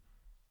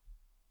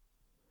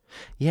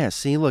 Yeah,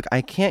 see, look,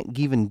 I can't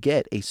even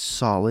get a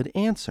solid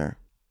answer.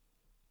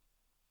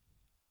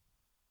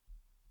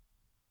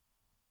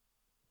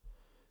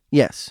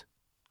 Yes.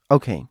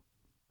 Okay.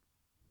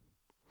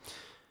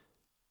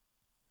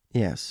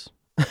 Yes.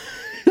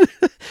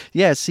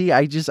 Yeah, see,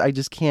 I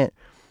just can't...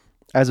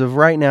 As of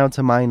right now,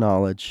 to my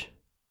knowledge...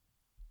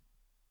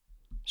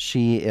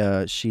 She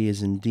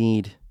is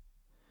indeed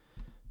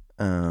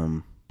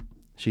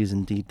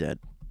dead.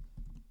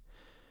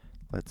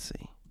 Let's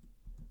see.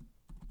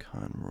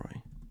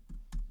 Conroy.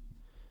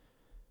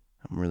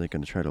 I'm really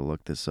going to try to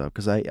look this up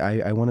because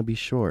I want to be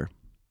sure.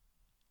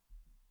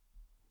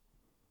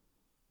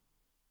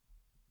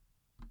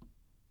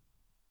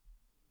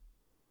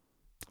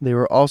 They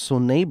were also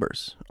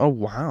neighbors. Oh,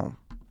 wow.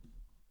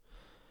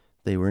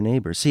 They were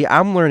neighbors. See,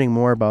 I'm learning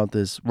more about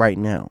this right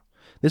now.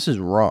 This is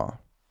raw.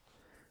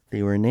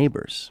 They were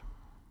neighbors.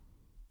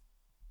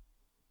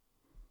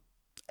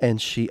 And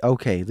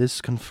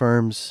this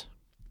confirms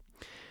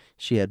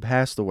she had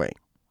passed away.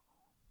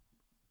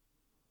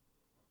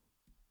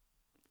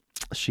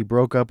 She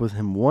broke up with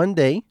him one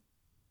day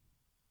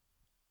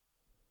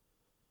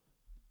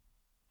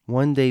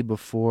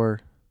before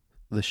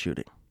the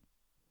shooting.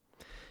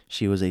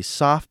 She was a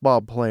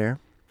softball player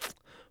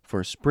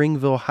for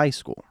Springville High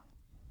School.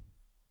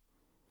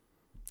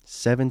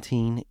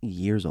 17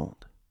 years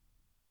old.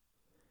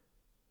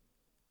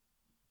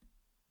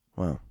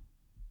 Wow.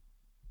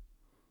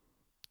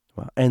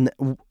 And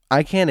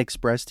I can't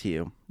express to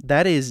you,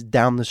 that is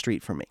down the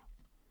street from me.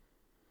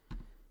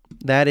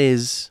 That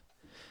is,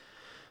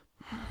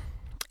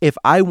 if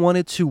I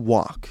wanted to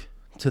walk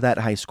to that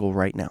high school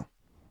right now,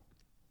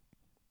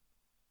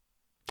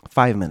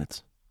 5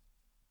 minutes,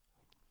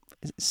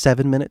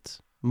 7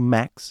 minutes,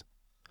 max,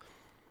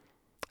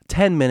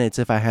 10 minutes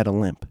if I had a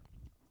limp.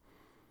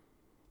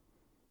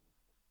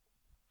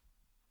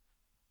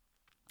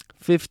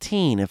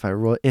 15 if I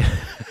roll.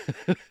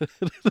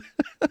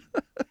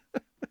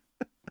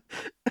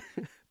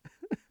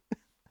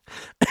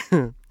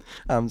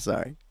 I'm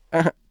sorry.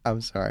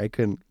 I'm sorry. I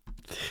couldn't.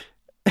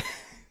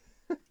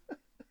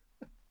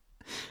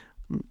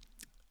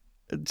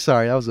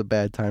 Sorry, that was a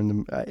bad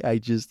time. I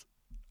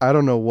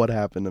don't know what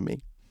happened to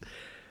me.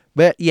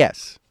 But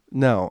yes,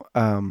 no.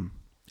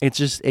 It's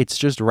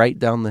just right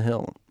down the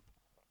hill.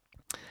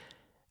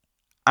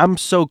 I'm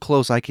so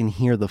close I can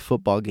hear the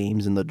football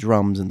games and the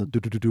drums and the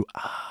do-do-do-do,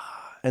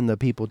 and the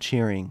people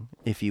cheering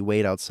if you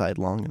wait outside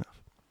long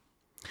enough.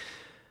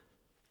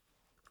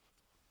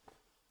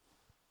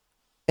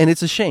 And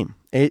it's a shame.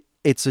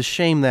 It's a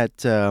shame that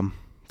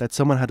that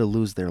someone had to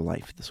lose their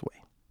life this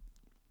way.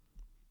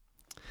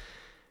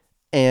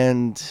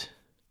 And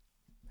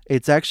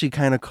it's actually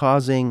kind of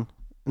causing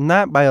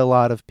Not by a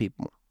lot of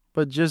people,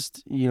 but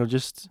just,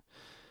 just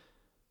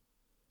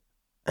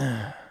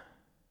I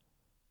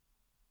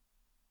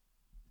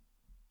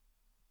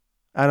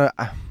don't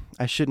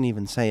I shouldn't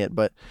even say it,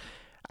 but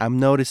I'm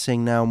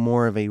noticing now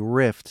more of a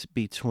rift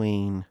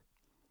between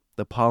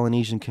the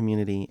Polynesian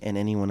community and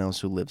anyone else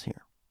who lives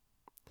here.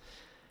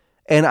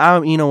 And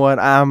you know what?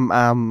 I'm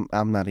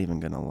not even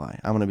gonna lie.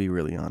 I'm gonna be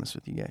really honest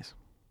with you guys.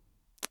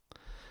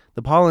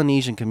 The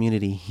Polynesian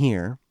community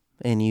here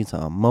in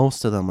Utah,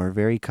 most of them are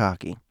very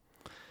cocky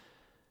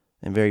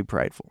and very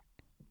prideful.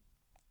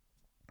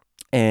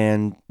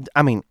 And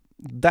I mean,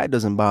 that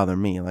doesn't bother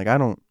me. Like I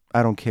don't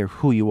care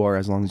who you are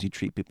as long as you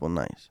treat people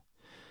nice.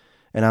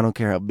 And I don't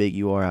care how big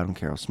you are. I don't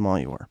care how small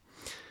you are.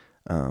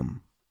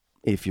 Um,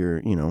 if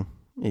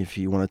if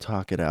you want to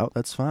talk it out,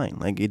 that's fine.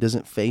 Like it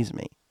doesn't faze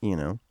me.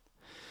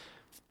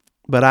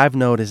 But I've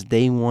noticed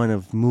day one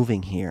of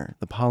moving here,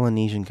 the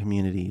Polynesian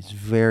community is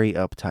very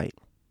uptight,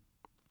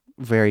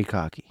 very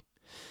cocky.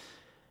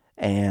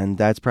 And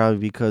that's probably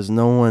because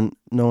no one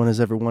has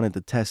ever wanted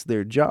to test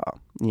their jaw.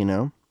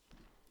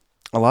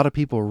 A lot of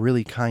people are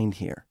really kind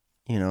here,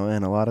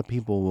 and a lot of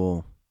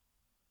people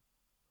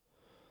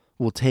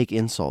will take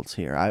insults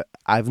here.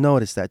 I've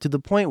noticed that to the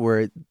point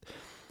where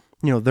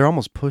they're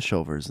almost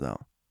pushovers though.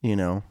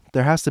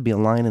 There has to be a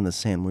line in the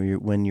sand where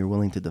when you're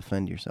willing to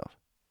defend yourself,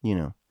 you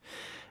know.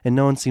 And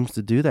no one seems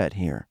to do that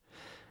here.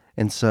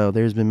 And so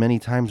there's been many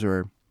times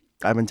where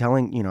I've been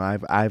telling,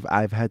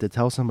 I've had to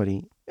tell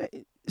somebody,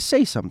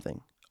 say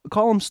something.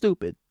 Call them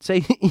stupid.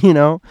 Say,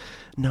 no,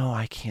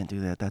 I can't do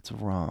that. That's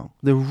wrong.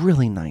 They're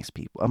really nice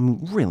people. I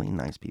mean, really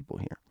nice people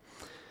here.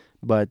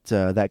 But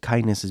that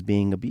kindness is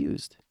being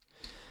abused.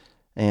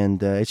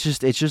 And it's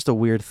just a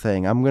weird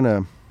thing. I'm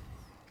gonna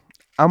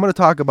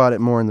talk about it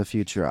more in the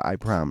future, I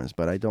promise.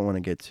 But I don't want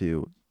to get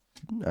too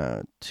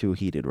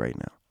heated right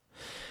now.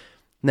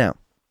 Now,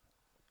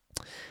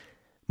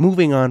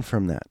 moving on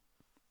from that.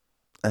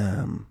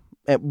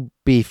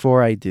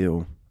 Before I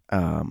do,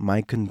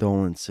 my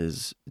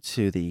condolences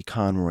to the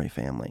Conroy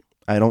family.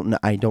 I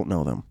don't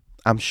know them.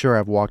 I'm sure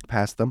I've walked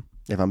past them.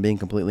 If I'm being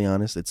completely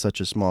honest, it's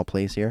such a small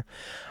place here.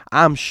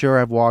 I'm sure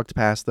I've walked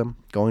past them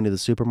going to the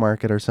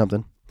supermarket or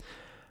something.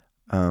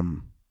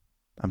 I'm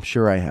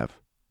sure I have.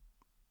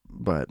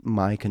 But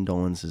my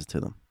condolences to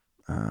them.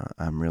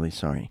 I'm really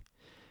sorry,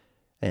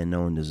 and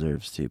no one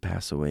deserves to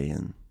pass away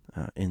in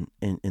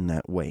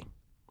that way.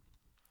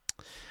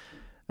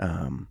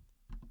 And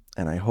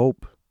I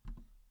hope,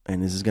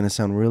 and this is going to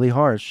sound really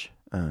harsh,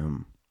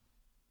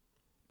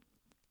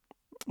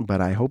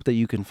 but I hope that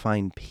you can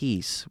find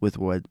peace with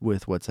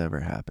what's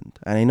ever happened.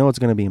 And I know it's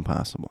going to be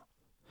impossible.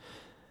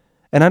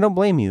 And I don't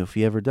blame you if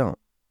you ever don't.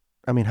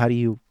 I mean, how do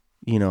you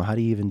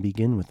even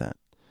begin with that?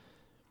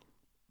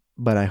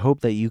 But I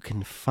hope that you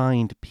can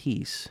find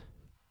peace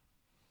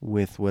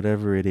with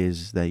whatever it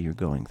is that you're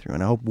going through.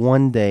 And I hope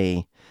one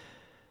day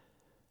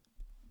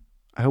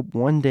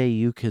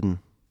you can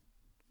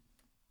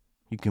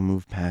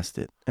move past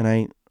it. And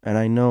I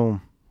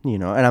know,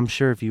 and I'm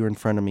sure if you were in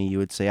front of me, you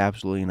would say,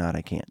 absolutely not,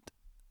 I can't.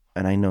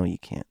 And I know you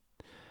can't.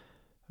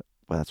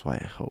 But that's why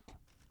I hope.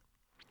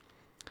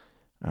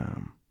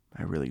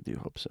 I really do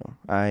hope so.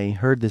 I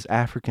heard this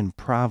African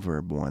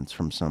proverb once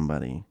from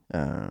somebody.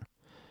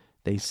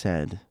 They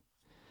said,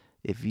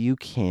 if you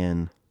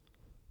can,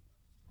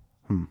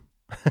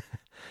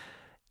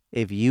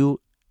 if you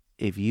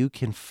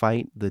can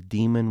fight the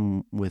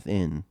demon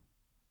within,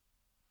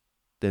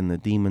 then the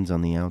demons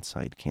on the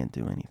outside can't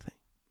do anything.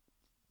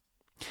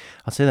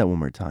 I'll say that one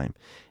more time.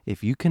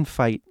 If you can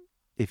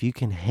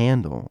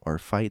handle or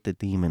fight the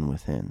demon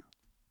within,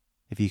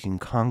 if you can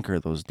conquer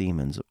those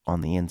demons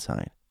on the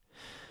inside,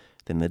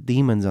 then the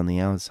demons on the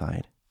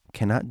outside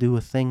cannot do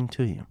a thing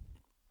to you.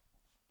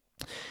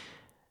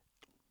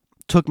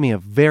 Took me a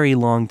very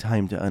long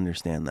time to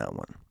understand that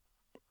one.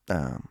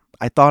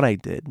 I thought I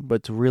did,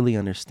 but to really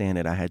understand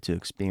it, I had to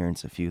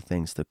experience a few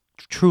things to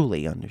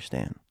truly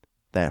understand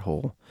that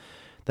whole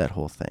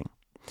thing.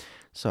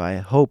 So I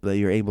hope that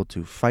you're able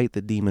to fight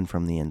the demon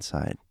from the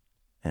inside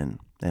and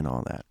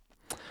all that.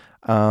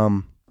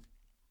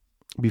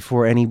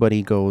 Before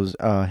anybody goes,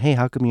 hey,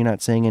 how come you're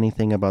not saying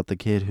anything about the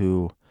kid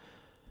who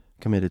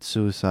committed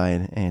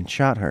suicide and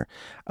shot her?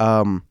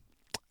 I'm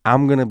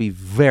going to be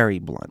very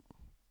blunt,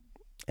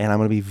 and I'm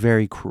going to be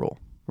very cruel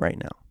right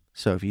now.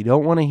 So if you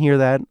don't want to hear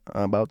that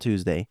about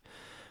Tuesday,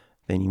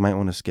 then you might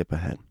want to skip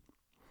ahead.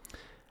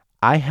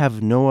 I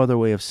have no other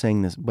way of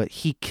saying this, but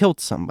he killed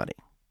somebody.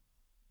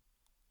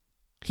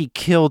 He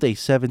killed a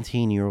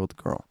 17-year-old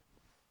girl.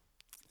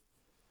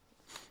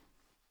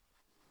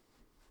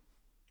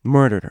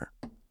 Murdered her.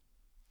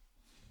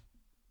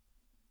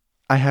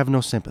 I have no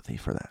sympathy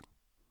for that.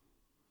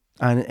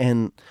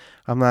 And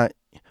I'm not,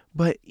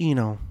 but,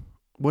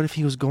 what if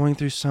he was going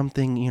through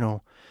something,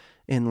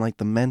 in like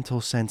the mental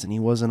sense and he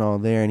wasn't all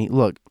there and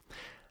look,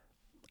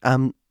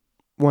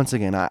 once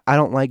again, I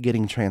don't like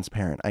getting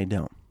transparent. I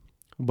don't.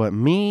 But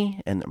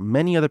me and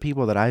many other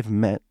people that I've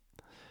met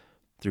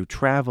through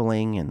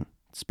traveling and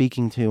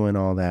speaking to and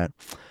all that,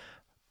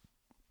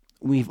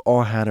 we've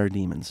all had our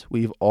demons.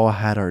 We've all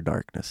had our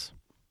darkness.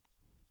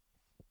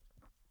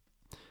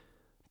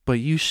 But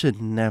you should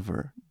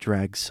never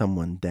drag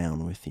someone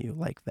down with you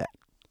like that.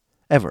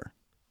 Ever.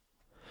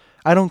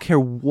 I don't care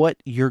what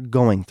you're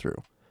going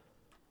through.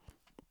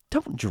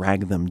 Don't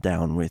drag them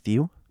down with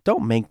you.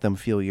 Don't make them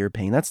feel your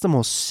pain. That's the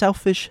most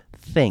selfish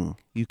thing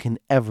you can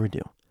ever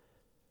do.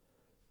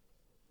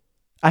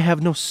 I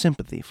have no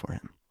sympathy for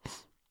him.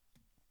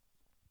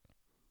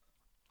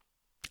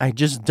 I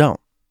just don't.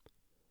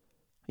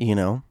 You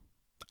know?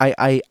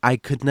 I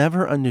could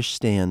never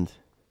understand.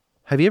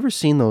 Have you ever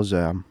seen those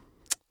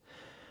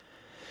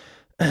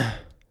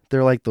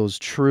they're like those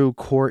true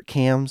court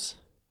cams?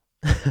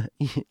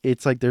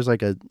 It's like there's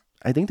like I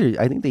think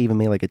they even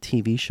made like a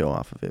TV show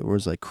off of it where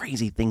it's like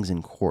crazy things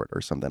in court or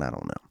something, I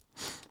don't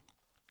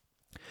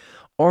know.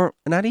 Or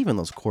not even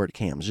those court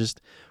cams, just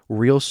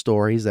real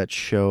stories that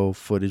show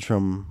footage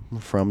from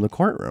the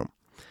courtroom.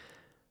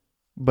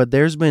 But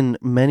there's been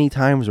many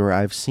times where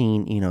I've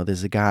seen,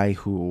 there's a guy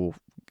who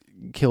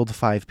killed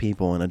 5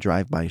 people in a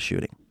drive-by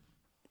shooting.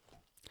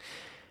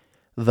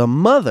 The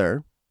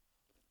mother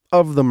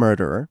of the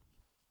murderer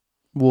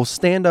will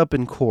stand up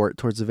in court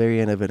towards the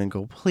very end of it and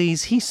go,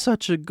 please, he's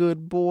such a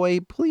good boy,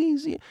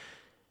 please.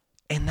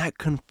 And that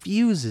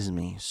confuses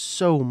me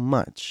so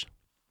much.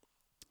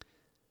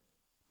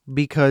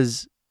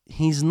 Because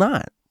he's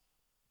not.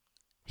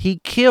 He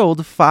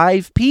killed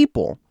 5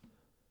 people.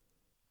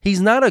 He's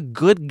not a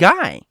good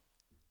guy.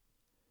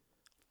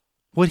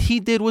 What he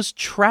did was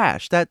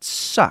trash. That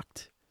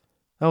sucked.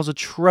 That was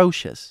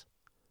atrocious.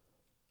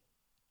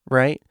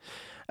 Right?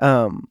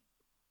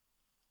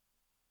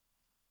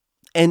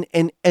 And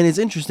it's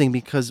interesting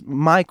because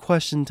my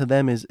question to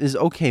them is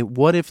okay,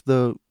 what if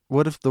the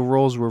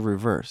roles were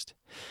reversed?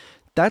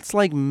 That's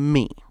like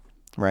me,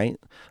 right?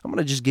 I'm going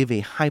to just give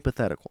a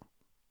hypothetical.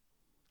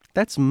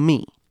 That's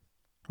me,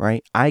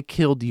 right? I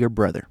killed your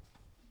brother.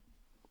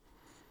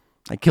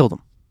 I killed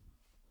him.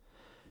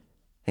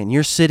 And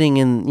you're sitting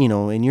in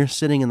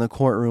the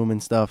courtroom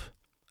and stuff.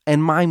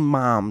 And my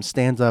mom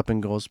stands up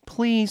and goes,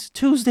 please,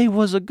 Tuesday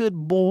was a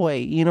good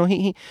boy.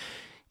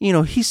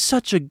 He's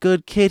such a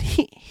good kid.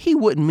 He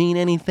wouldn't mean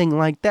anything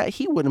like that.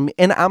 He wouldn't.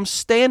 And I'm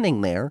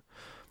standing there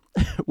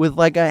with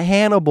like a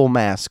Hannibal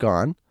mask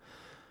on,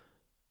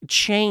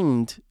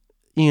 chained,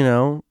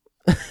 to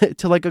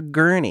like a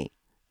gurney.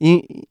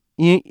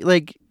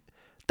 Like,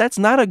 that's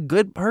not a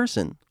good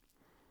person.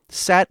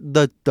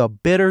 The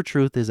bitter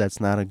truth is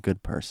that's not a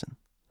good person.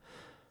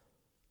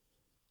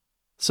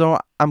 So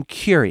I'm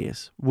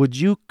curious. Would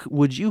you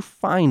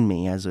find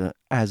me as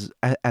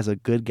a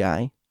good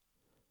guy?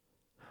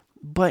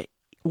 But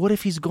what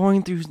if he's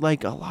going through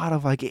like a lot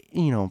of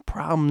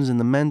problems in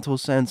the mental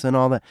sense and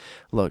all that?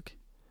 Look,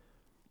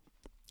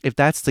 if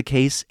that's the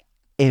case,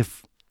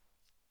 if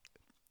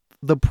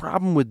the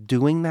problem with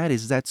doing that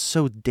is that's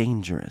so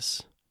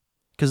dangerous.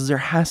 Because there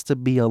has to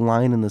be a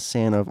line in the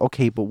sand of,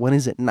 okay, but when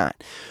is it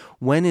not?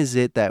 When is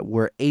it that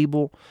we're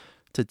able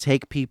to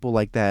take people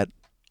like that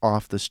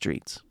off the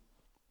streets?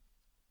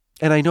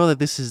 And I know that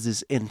this is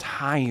this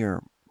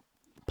entire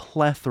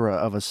plethora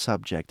of a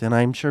subject, and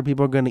I'm sure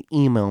people are going to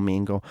email me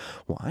and go,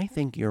 well, I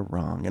think you're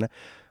wrong.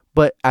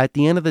 But at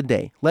the end of the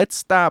day, let's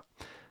stop.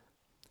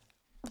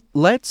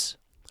 Let's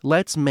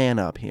man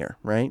up here,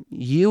 right?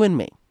 You and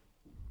me.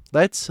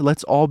 Let's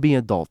all be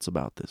adults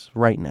about this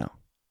right now.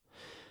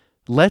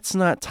 Let's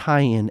not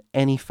tie in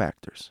any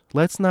factors.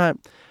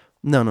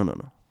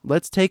 No.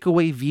 Let's take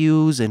away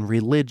views and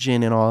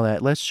religion and all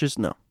that.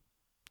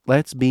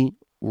 Let's be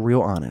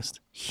real honest.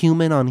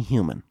 Human on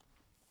human.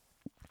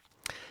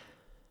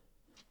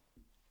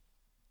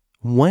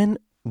 When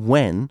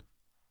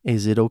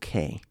is it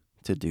okay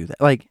to do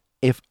that? Like,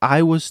 if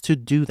I was to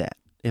do that,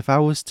 if I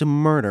was to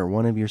murder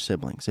one of your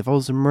siblings, if I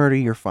was to murder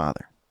your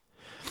father,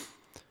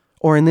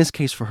 or in this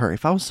case for her,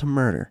 if I was to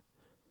murder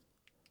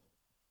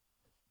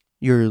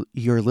your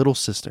little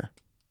sister,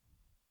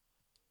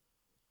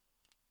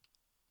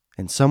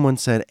 and someone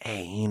said,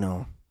 hey,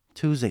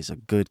 Tuesday's a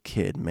good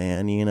kid,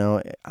 man,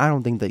 I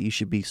don't think that you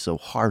should be so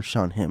harsh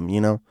on him,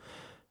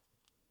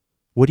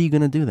 what are you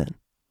going to do then?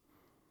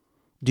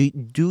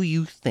 Do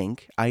you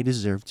think I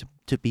deserve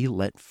to be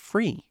let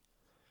free?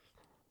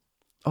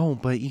 Oh,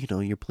 but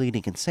you're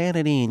pleading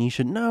insanity and you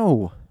should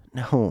no.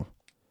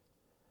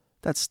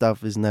 That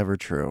stuff is never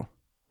true.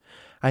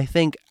 I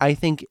think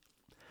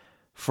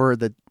for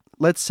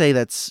let's say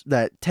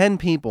that 10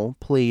 people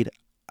plead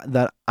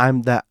that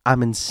I'm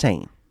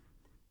insane.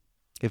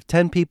 If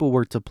 10 people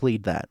were to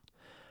plead that,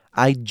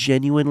 I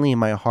genuinely in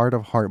my heart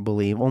of heart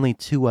believe only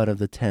 2 out of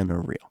the 10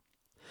 are real.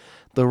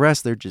 The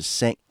rest, they're just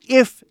saying,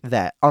 if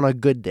that, on a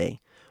good day,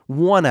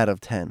 1 out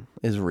of 10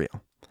 is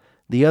real.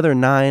 The other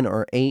 9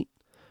 or 8,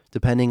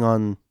 depending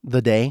on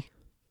the day,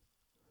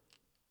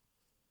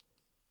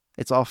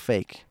 it's all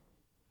fake.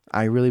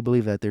 I really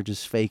believe that they're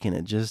just faking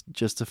it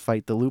just to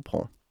fight the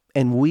loophole.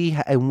 And we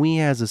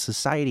as a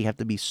society have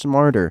to be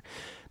smarter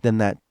than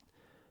that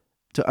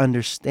to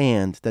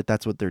understand that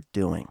that's what they're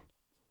doing.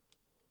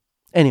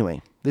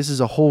 Anyway, this is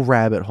a whole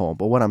rabbit hole,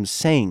 but what I'm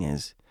saying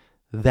is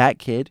that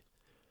kid,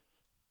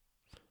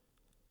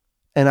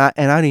 and I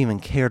don't even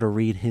care to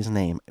read his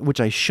name, which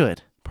I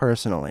should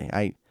personally.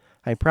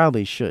 I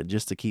probably should,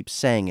 just to keep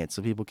saying it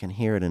so people can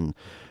hear it and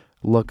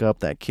look up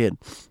that kid.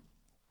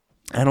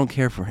 I don't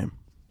care for him.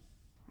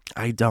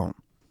 I don't.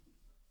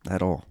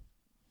 At all.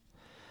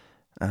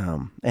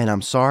 And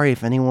I'm sorry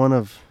if any one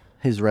of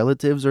his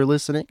relatives are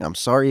listening. I'm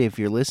sorry if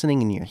you're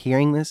listening and you're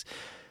hearing this.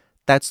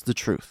 That's the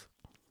truth.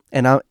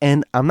 And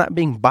I'm not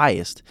being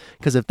biased,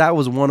 because if that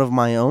was one of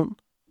my own,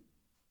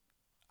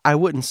 I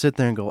wouldn't sit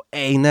there and go,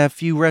 "Hey,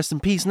 nephew, rest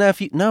in peace,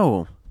 nephew."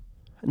 No,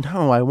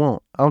 I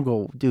won't. I'll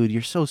go, "Dude,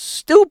 you're so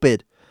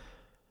stupid."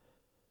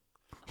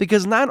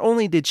 Because not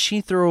only did she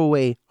throw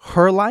away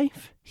her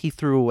life, he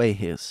threw away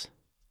his.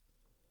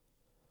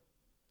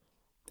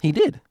 He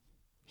did.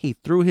 He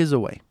threw his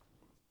away.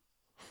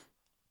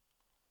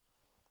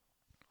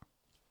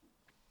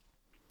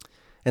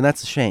 And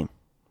that's a shame.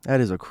 That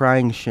is a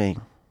crying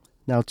shame.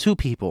 Now, 2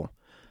 people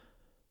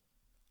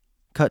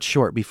cut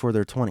short before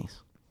their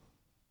 20s.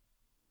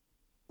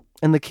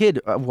 And the kid,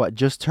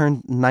 just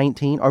turned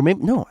 19? Or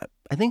maybe, no,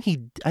 I think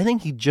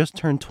he just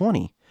turned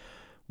 20.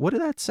 What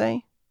did that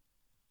say?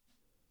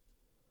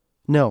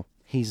 No,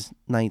 he's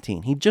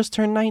 19. He just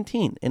turned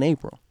 19 in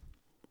April.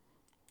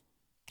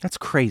 That's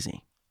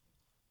crazy.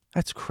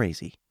 That's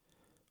crazy.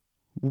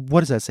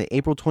 What does that say?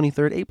 April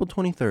 23rd? April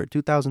 23rd,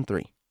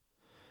 2003.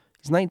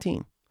 He's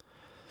 19.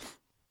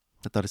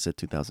 I thought it said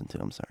 2002.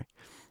 I'm sorry.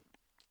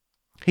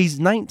 He's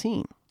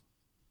 19.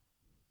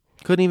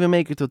 Couldn't even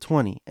make it to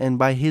 20. And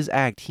by his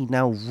act, he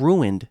now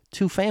ruined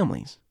 2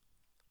 families.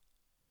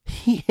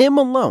 Him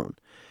alone.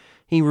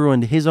 He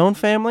ruined his own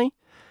family,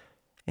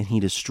 and he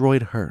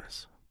destroyed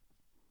hers.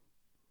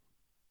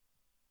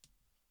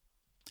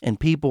 And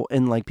people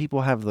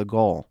have the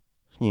gall,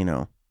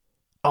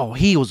 Oh,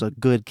 he was a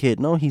good kid.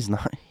 No, he's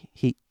not.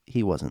 He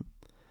wasn't.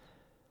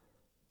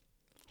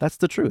 That's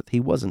the truth. He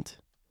wasn't.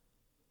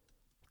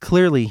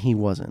 Clearly, he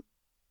wasn't.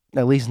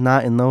 At least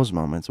not in those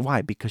moments.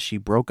 Why? Because she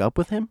broke up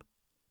with him?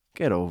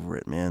 Get over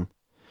it, man.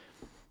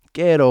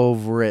 Get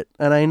over it.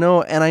 And I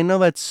know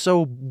that's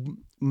so...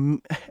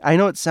 I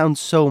know it sounds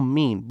so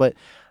mean, but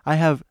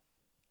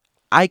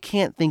I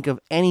can't think of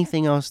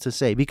anything else to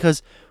say,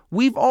 because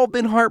we've all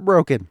been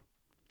heartbroken.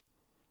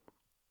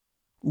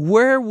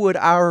 Where would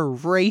our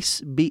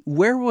race be?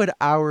 Where would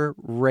our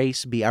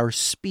race be? Our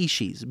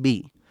species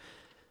be?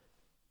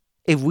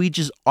 If we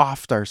just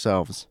offed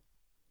ourselves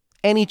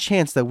any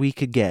chance that we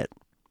could get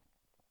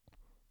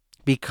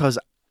because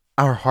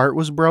our heart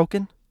was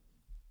broken?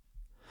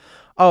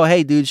 Oh,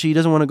 hey, dude, she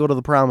doesn't want to go to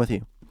the prom with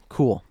you.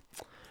 Cool.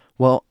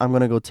 Well, I'm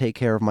going to go take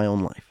care of my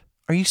own life.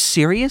 Are you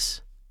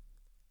serious?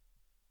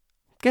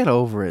 Get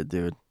over it,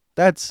 dude.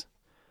 That's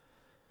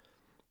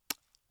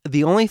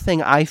the only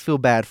thing I feel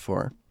bad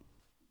for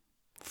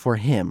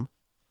him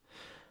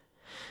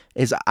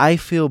is I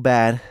feel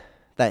bad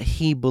that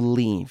he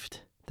believed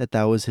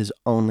that was his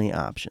only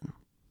option.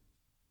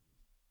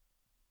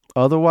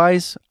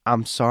 Otherwise,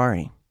 I'm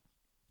sorry.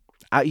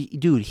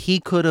 Dude, he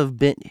could have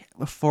been,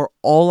 for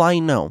all I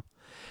know,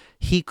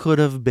 he could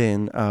have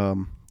been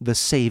the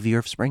savior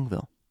of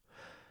Springville.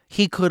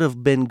 He could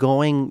have been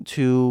going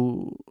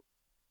to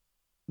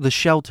the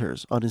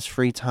shelters on his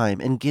free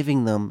time and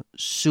giving them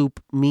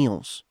soup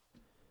meals.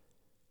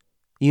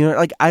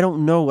 I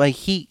don't know,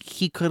 he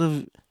could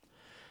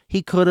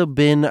have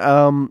been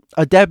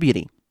a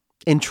deputy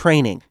in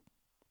training.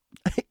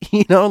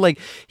 He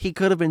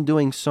could have been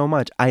doing so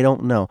much. I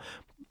don't know.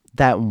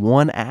 That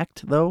one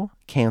act, though,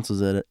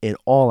 cancels it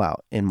all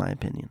out, in my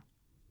opinion.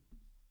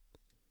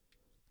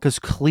 Because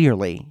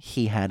clearly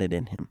he had it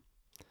in him.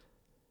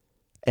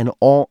 And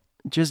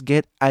just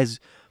get, as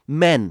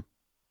men,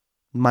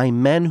 my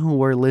men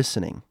who are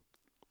listening,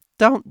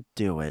 don't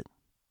do it.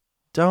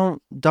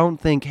 Don't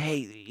think,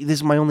 hey, this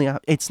is my only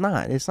option. It's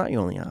not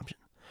your only option.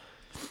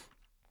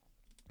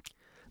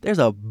 There's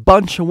a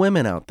bunch of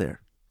women out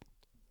there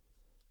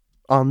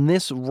on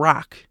this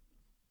rock.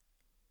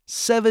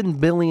 7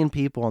 billion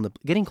people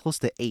getting close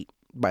to 8,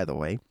 by the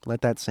way.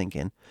 Let that sink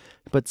in.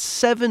 But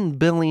 7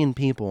 billion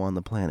people on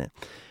the planet.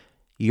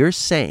 You're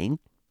saying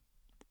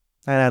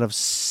that out of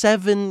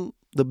 7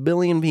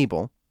 billion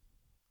people,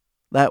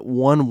 that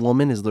one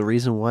woman is the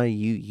reason why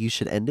you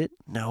should end it?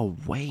 No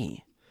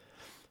way.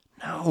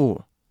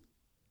 No.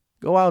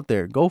 Go out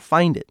there. Go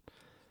find it.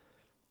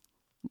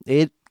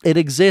 It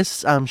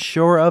exists. I'm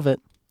sure of it.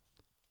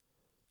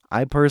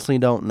 I personally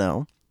don't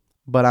know,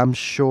 but I'm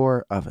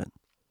sure of it.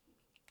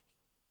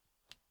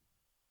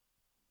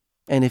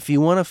 And if you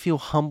want to feel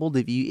humbled,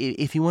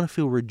 if you want to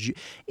feel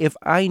if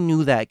I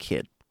knew that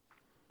kid,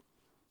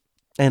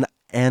 and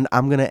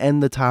I'm going to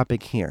end the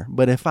topic here,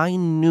 but if I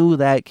knew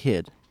that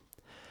kid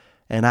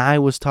and I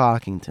was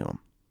talking to him,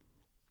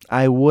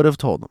 I would have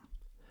told him.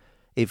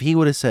 If he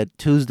would have said,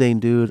 "Tuesday,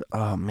 dude,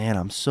 oh man,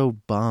 I'm so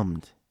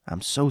bummed.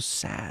 I'm so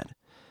sad.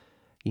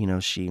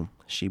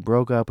 She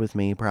broke up with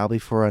me, probably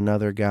for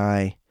another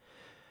guy.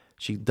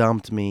 She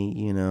dumped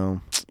me,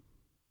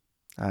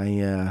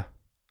 I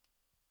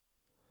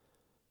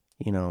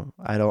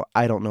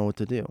don't know what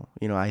to do.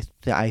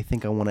 I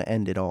think I want to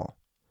end it all."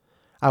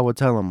 I would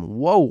tell him,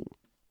 "Whoa,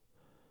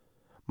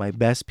 my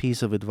best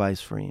piece of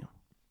advice for you,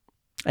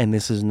 and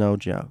this is no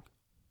joke.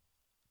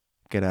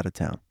 get out of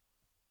town.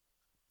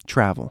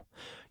 Travel.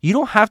 You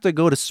don't have to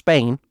go to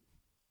Spain.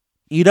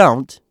 You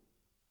don't.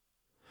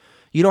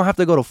 You don't have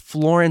to go to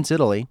Florence,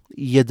 Italy.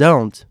 You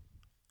don't.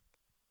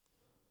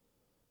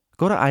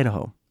 Go to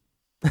Idaho.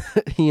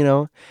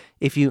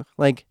 If you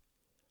like,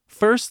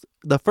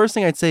 the first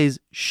thing I'd say is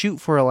shoot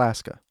for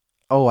Alaska.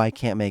 Oh, I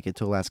can't make it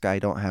to Alaska. I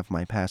don't have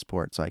my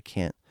passport, so I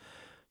can't.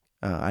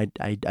 I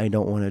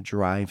don't want to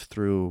drive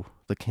through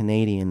the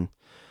Canadian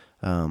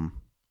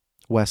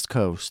West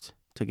Coast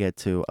to get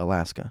to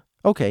Alaska.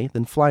 Okay,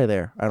 then fly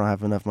there. I don't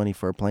have enough money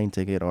for a plane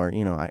ticket, or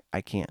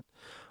I can't.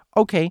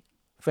 Okay,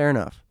 fair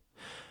enough.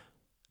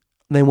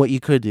 Then what you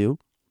could do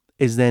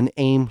is then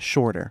aim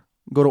shorter.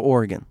 Go to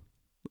Oregon.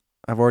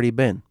 I've already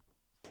been.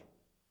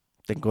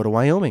 Then go to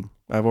Wyoming.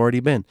 I've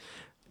already been.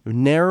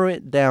 Narrow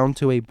it down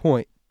to a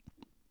point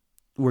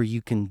where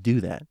you can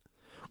do that.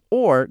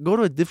 Or go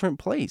to a different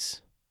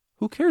place.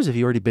 Who cares if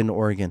you've already been to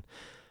Oregon?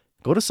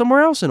 Go to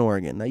somewhere else in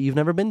Oregon that you've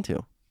never been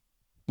to.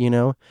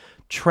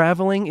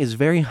 Traveling is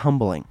very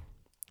humbling.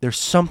 There's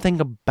something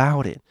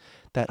about it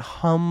that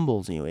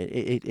humbles you.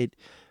 It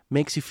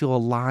makes you feel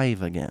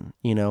alive again.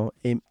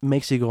 It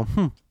makes you go,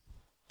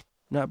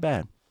 not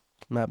bad.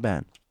 Not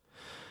bad.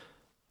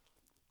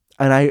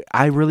 And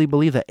I really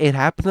believe that. It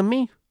happened to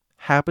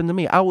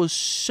me. I was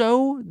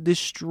so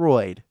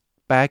destroyed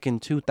back in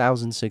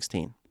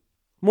 2016.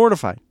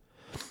 Mortified.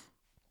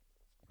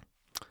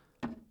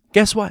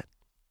 Guess what?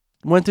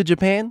 Went to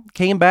Japan,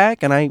 came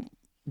back, and I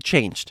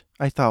changed.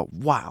 I thought,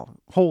 wow,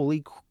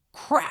 holy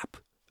crap.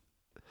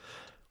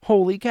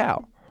 Holy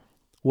cow.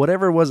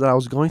 Whatever it was that I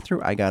was going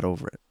through, I got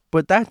over it.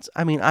 But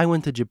I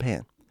went to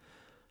Japan.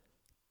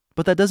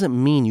 But that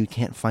doesn't mean you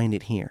can't find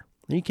it here.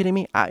 Are you kidding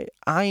me? I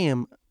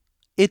am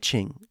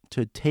itching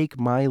to take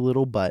my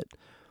little butt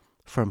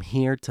from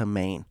here to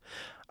Maine.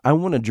 I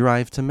want to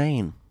drive to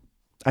Maine.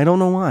 I don't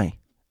know why.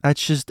 I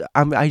just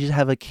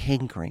have a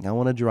hankering. I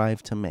want to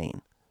drive to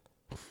Maine.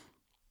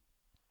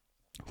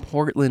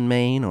 Portland,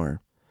 Maine,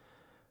 or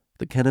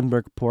the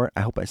Kennebunk Port.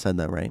 I hope I said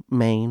that right.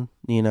 Maine,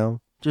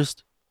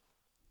 just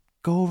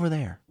go over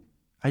there.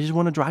 I just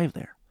want to drive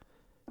there.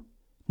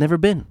 Never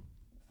been.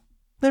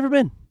 That'd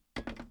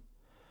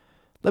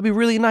be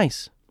really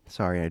nice.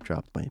 Sorry, I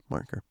dropped my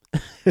marker.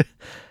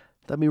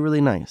 That'd be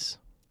really nice.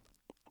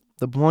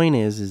 The point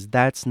is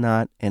that's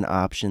not an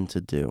option to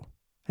do.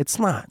 It's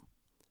not.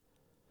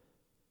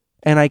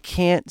 And I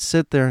can't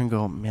sit there and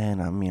go,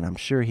 man, I'm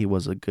sure he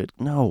was a good...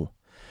 No.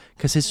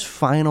 Because his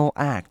final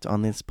act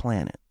on this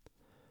planet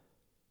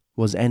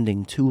was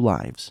ending 2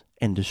 lives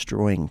and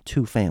destroying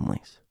 2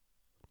 families.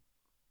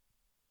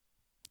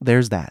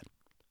 There's that.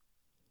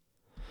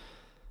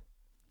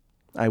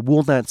 I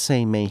will not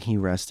say may he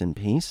rest in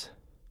peace.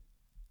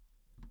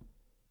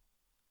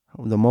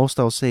 The most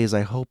I'll say is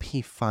I hope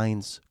he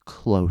finds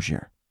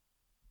closure.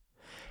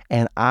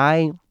 And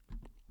and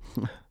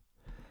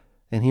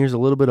here's a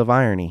little bit of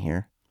irony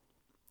here.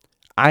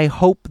 I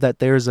hope that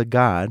there's a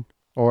God,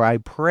 or I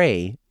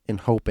pray in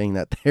hoping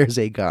that there's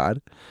a God,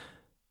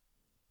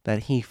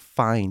 that he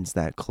finds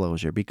that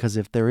closure. Because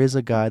if there is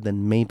a God,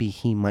 then maybe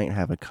he might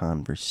have a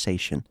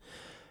conversation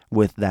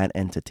with that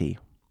entity,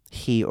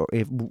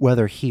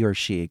 whether he or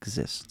she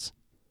exists.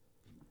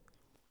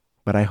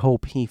 But I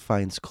hope he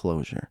finds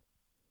closure.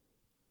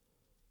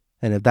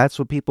 And if that's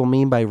what people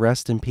mean by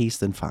rest in peace,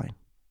 then fine.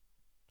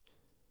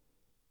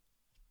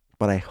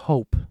 But I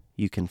hope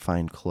you can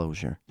find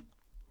closure.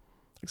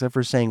 Except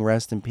for saying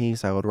rest in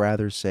peace, I would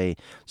rather say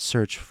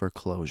search for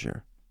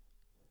closure.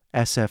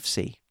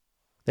 SFC.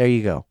 There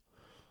you go.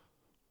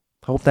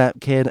 Hope that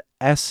kid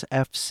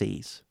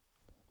SFCs.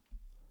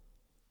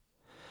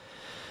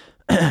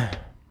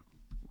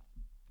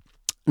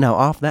 Now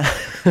off that,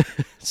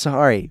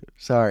 sorry.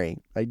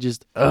 I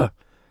just, I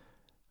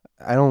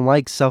don't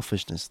like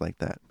selfishness like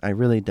that. I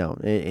really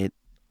don't. It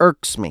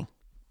irks me.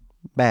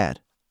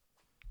 Bad.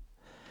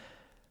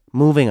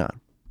 Moving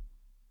on.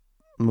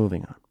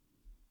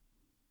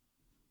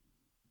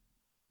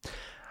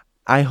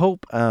 I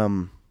hope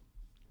in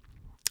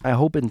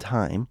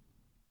time,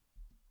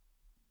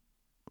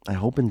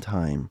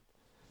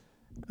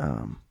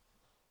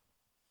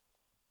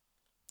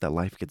 that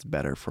life gets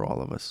better for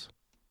all of us.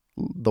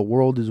 The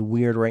world is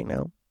weird right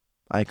now.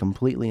 I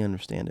completely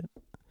understand it.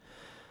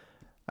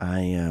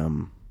 I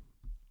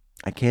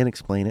can't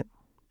explain it.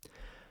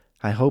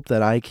 I hope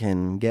that I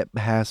can get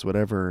past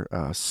whatever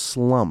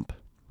slump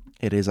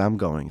it is I'm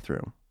going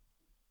through.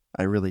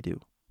 I really do.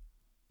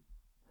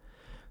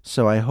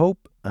 So I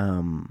hope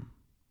that,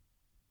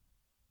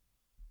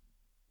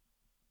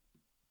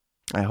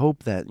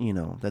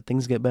 that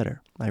things get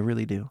better. I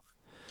really do.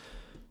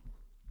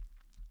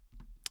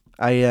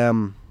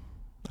 I'm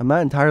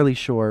not entirely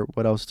sure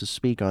what else to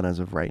speak on as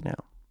of right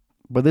now,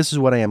 but this is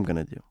what I am going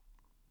to do.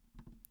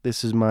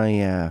 This is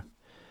my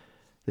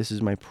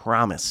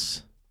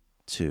promise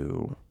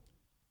to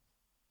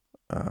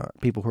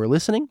people who are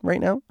listening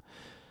right now.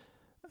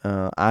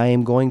 I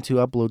am going to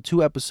upload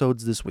 2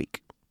 episodes this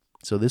week.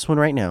 So this one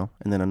right now,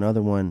 and then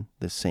another one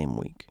this same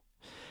week.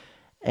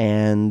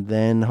 And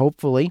then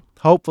hopefully,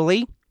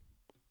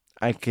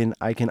 I can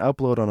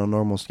upload on a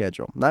normal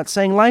schedule. Not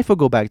saying life will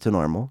go back to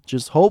normal.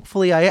 Just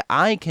hopefully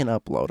I can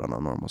upload on a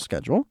normal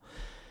schedule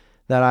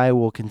that I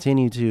will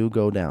continue to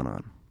go down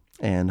on.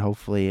 And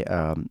hopefully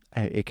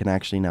it can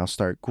actually now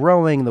start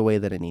growing the way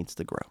that it needs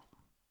to grow.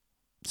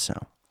 So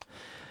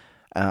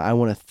I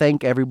want to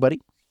thank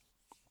everybody.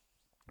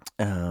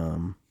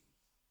 I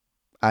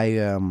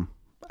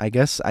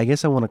guess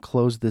I want to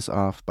close this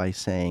off by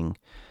saying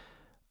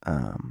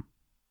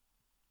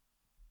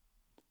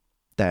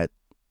that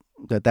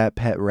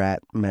pet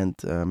rat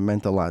meant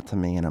a lot to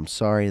me, and I'm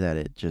sorry that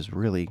it just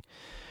really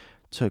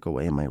took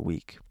away my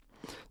week.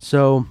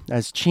 So,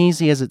 as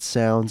cheesy as it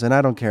sounds, and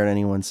I don't care what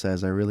anyone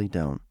says, I really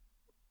don't.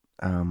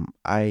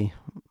 I,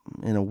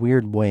 in a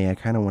weird way, I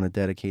kind of want to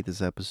dedicate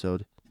this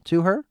episode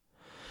to her.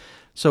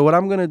 So what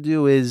I'm going to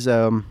do is,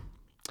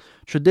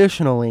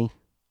 traditionally,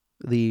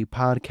 the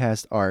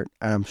podcast art,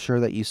 I'm sure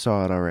that you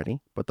saw it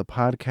already, but the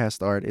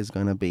podcast art is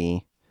going to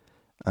be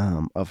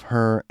of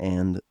her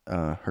and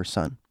her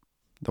son,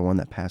 the one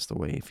that passed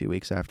away a few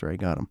weeks after I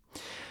got him.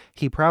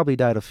 He probably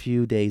died a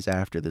few days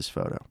after this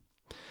photo.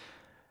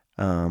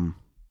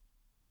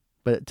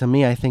 But to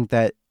me, I think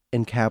that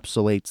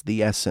encapsulates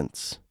the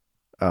essence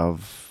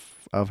of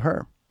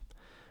her.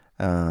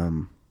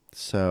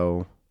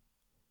 So,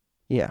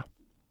 yeah.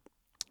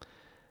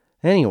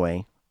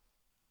 Anyway,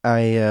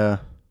 or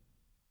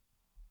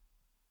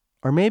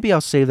maybe I'll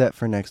save that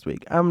for next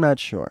week. I'm not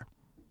sure.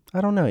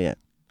 I don't know yet.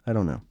 I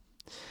don't know.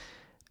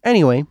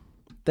 Anyway,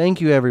 thank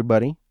you,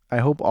 everybody. I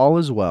hope all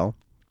is well.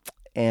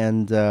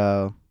 And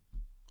I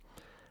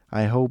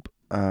hope,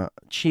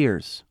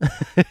 cheers.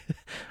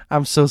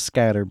 I'm so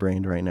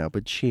scatterbrained right now,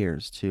 but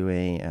cheers to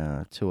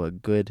a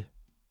good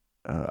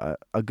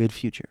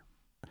future.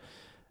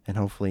 And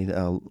hopefully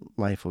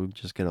life will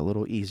just get a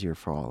little easier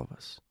for all of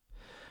us.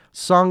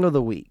 Song of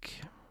the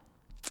week.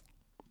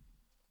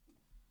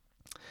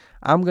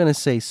 I'm going to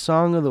say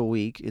song of the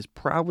week is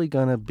probably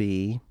going to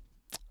be,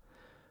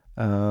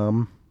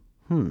 that's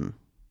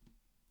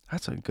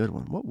a good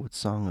one. What would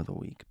song of the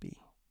week be?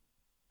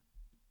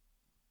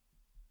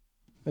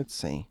 Let's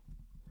see.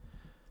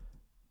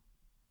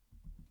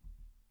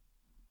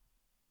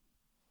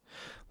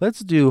 Let's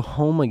do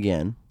Home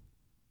Again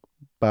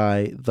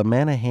by the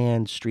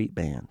Manahan Street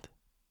Band.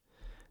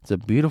 It's a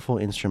beautiful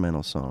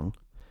instrumental song.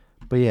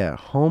 But yeah,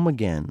 Home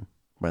Again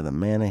by the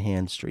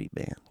Manahan Street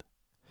Band.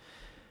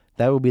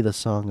 That will be the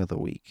song of the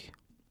week.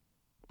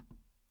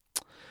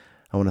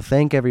 I want to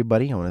thank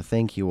everybody. I want to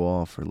thank you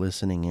all for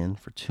listening in,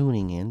 for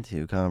tuning in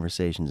to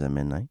Conversations at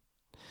Midnight.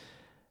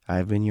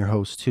 I've been your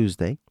host,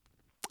 Tuesday.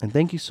 And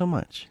thank you so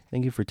much.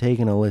 Thank you for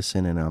taking a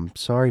listen. And I'm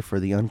sorry for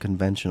the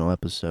unconventional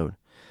episode.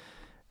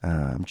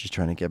 I'm just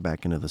trying to get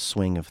back into the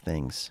swing of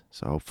things.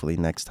 So hopefully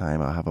next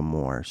time I'll have a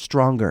more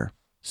stronger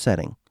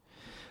setting.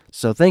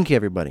 So thank you,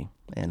 everybody,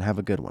 and have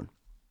a good one.